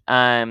watched.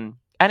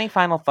 Any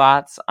final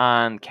thoughts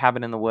on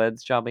Cabin in the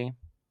Woods, Shelby?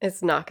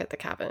 It's Knock at the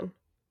Cabin.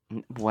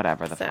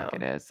 Whatever the fuck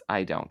it is.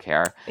 I don't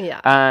care.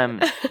 Yeah.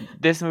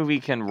 This movie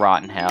can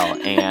rot in hell,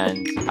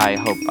 and I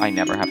hope I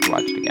never have to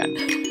watch it again.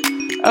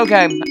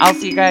 Okay, I'll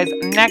see you guys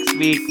next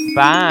week.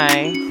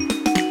 Bye.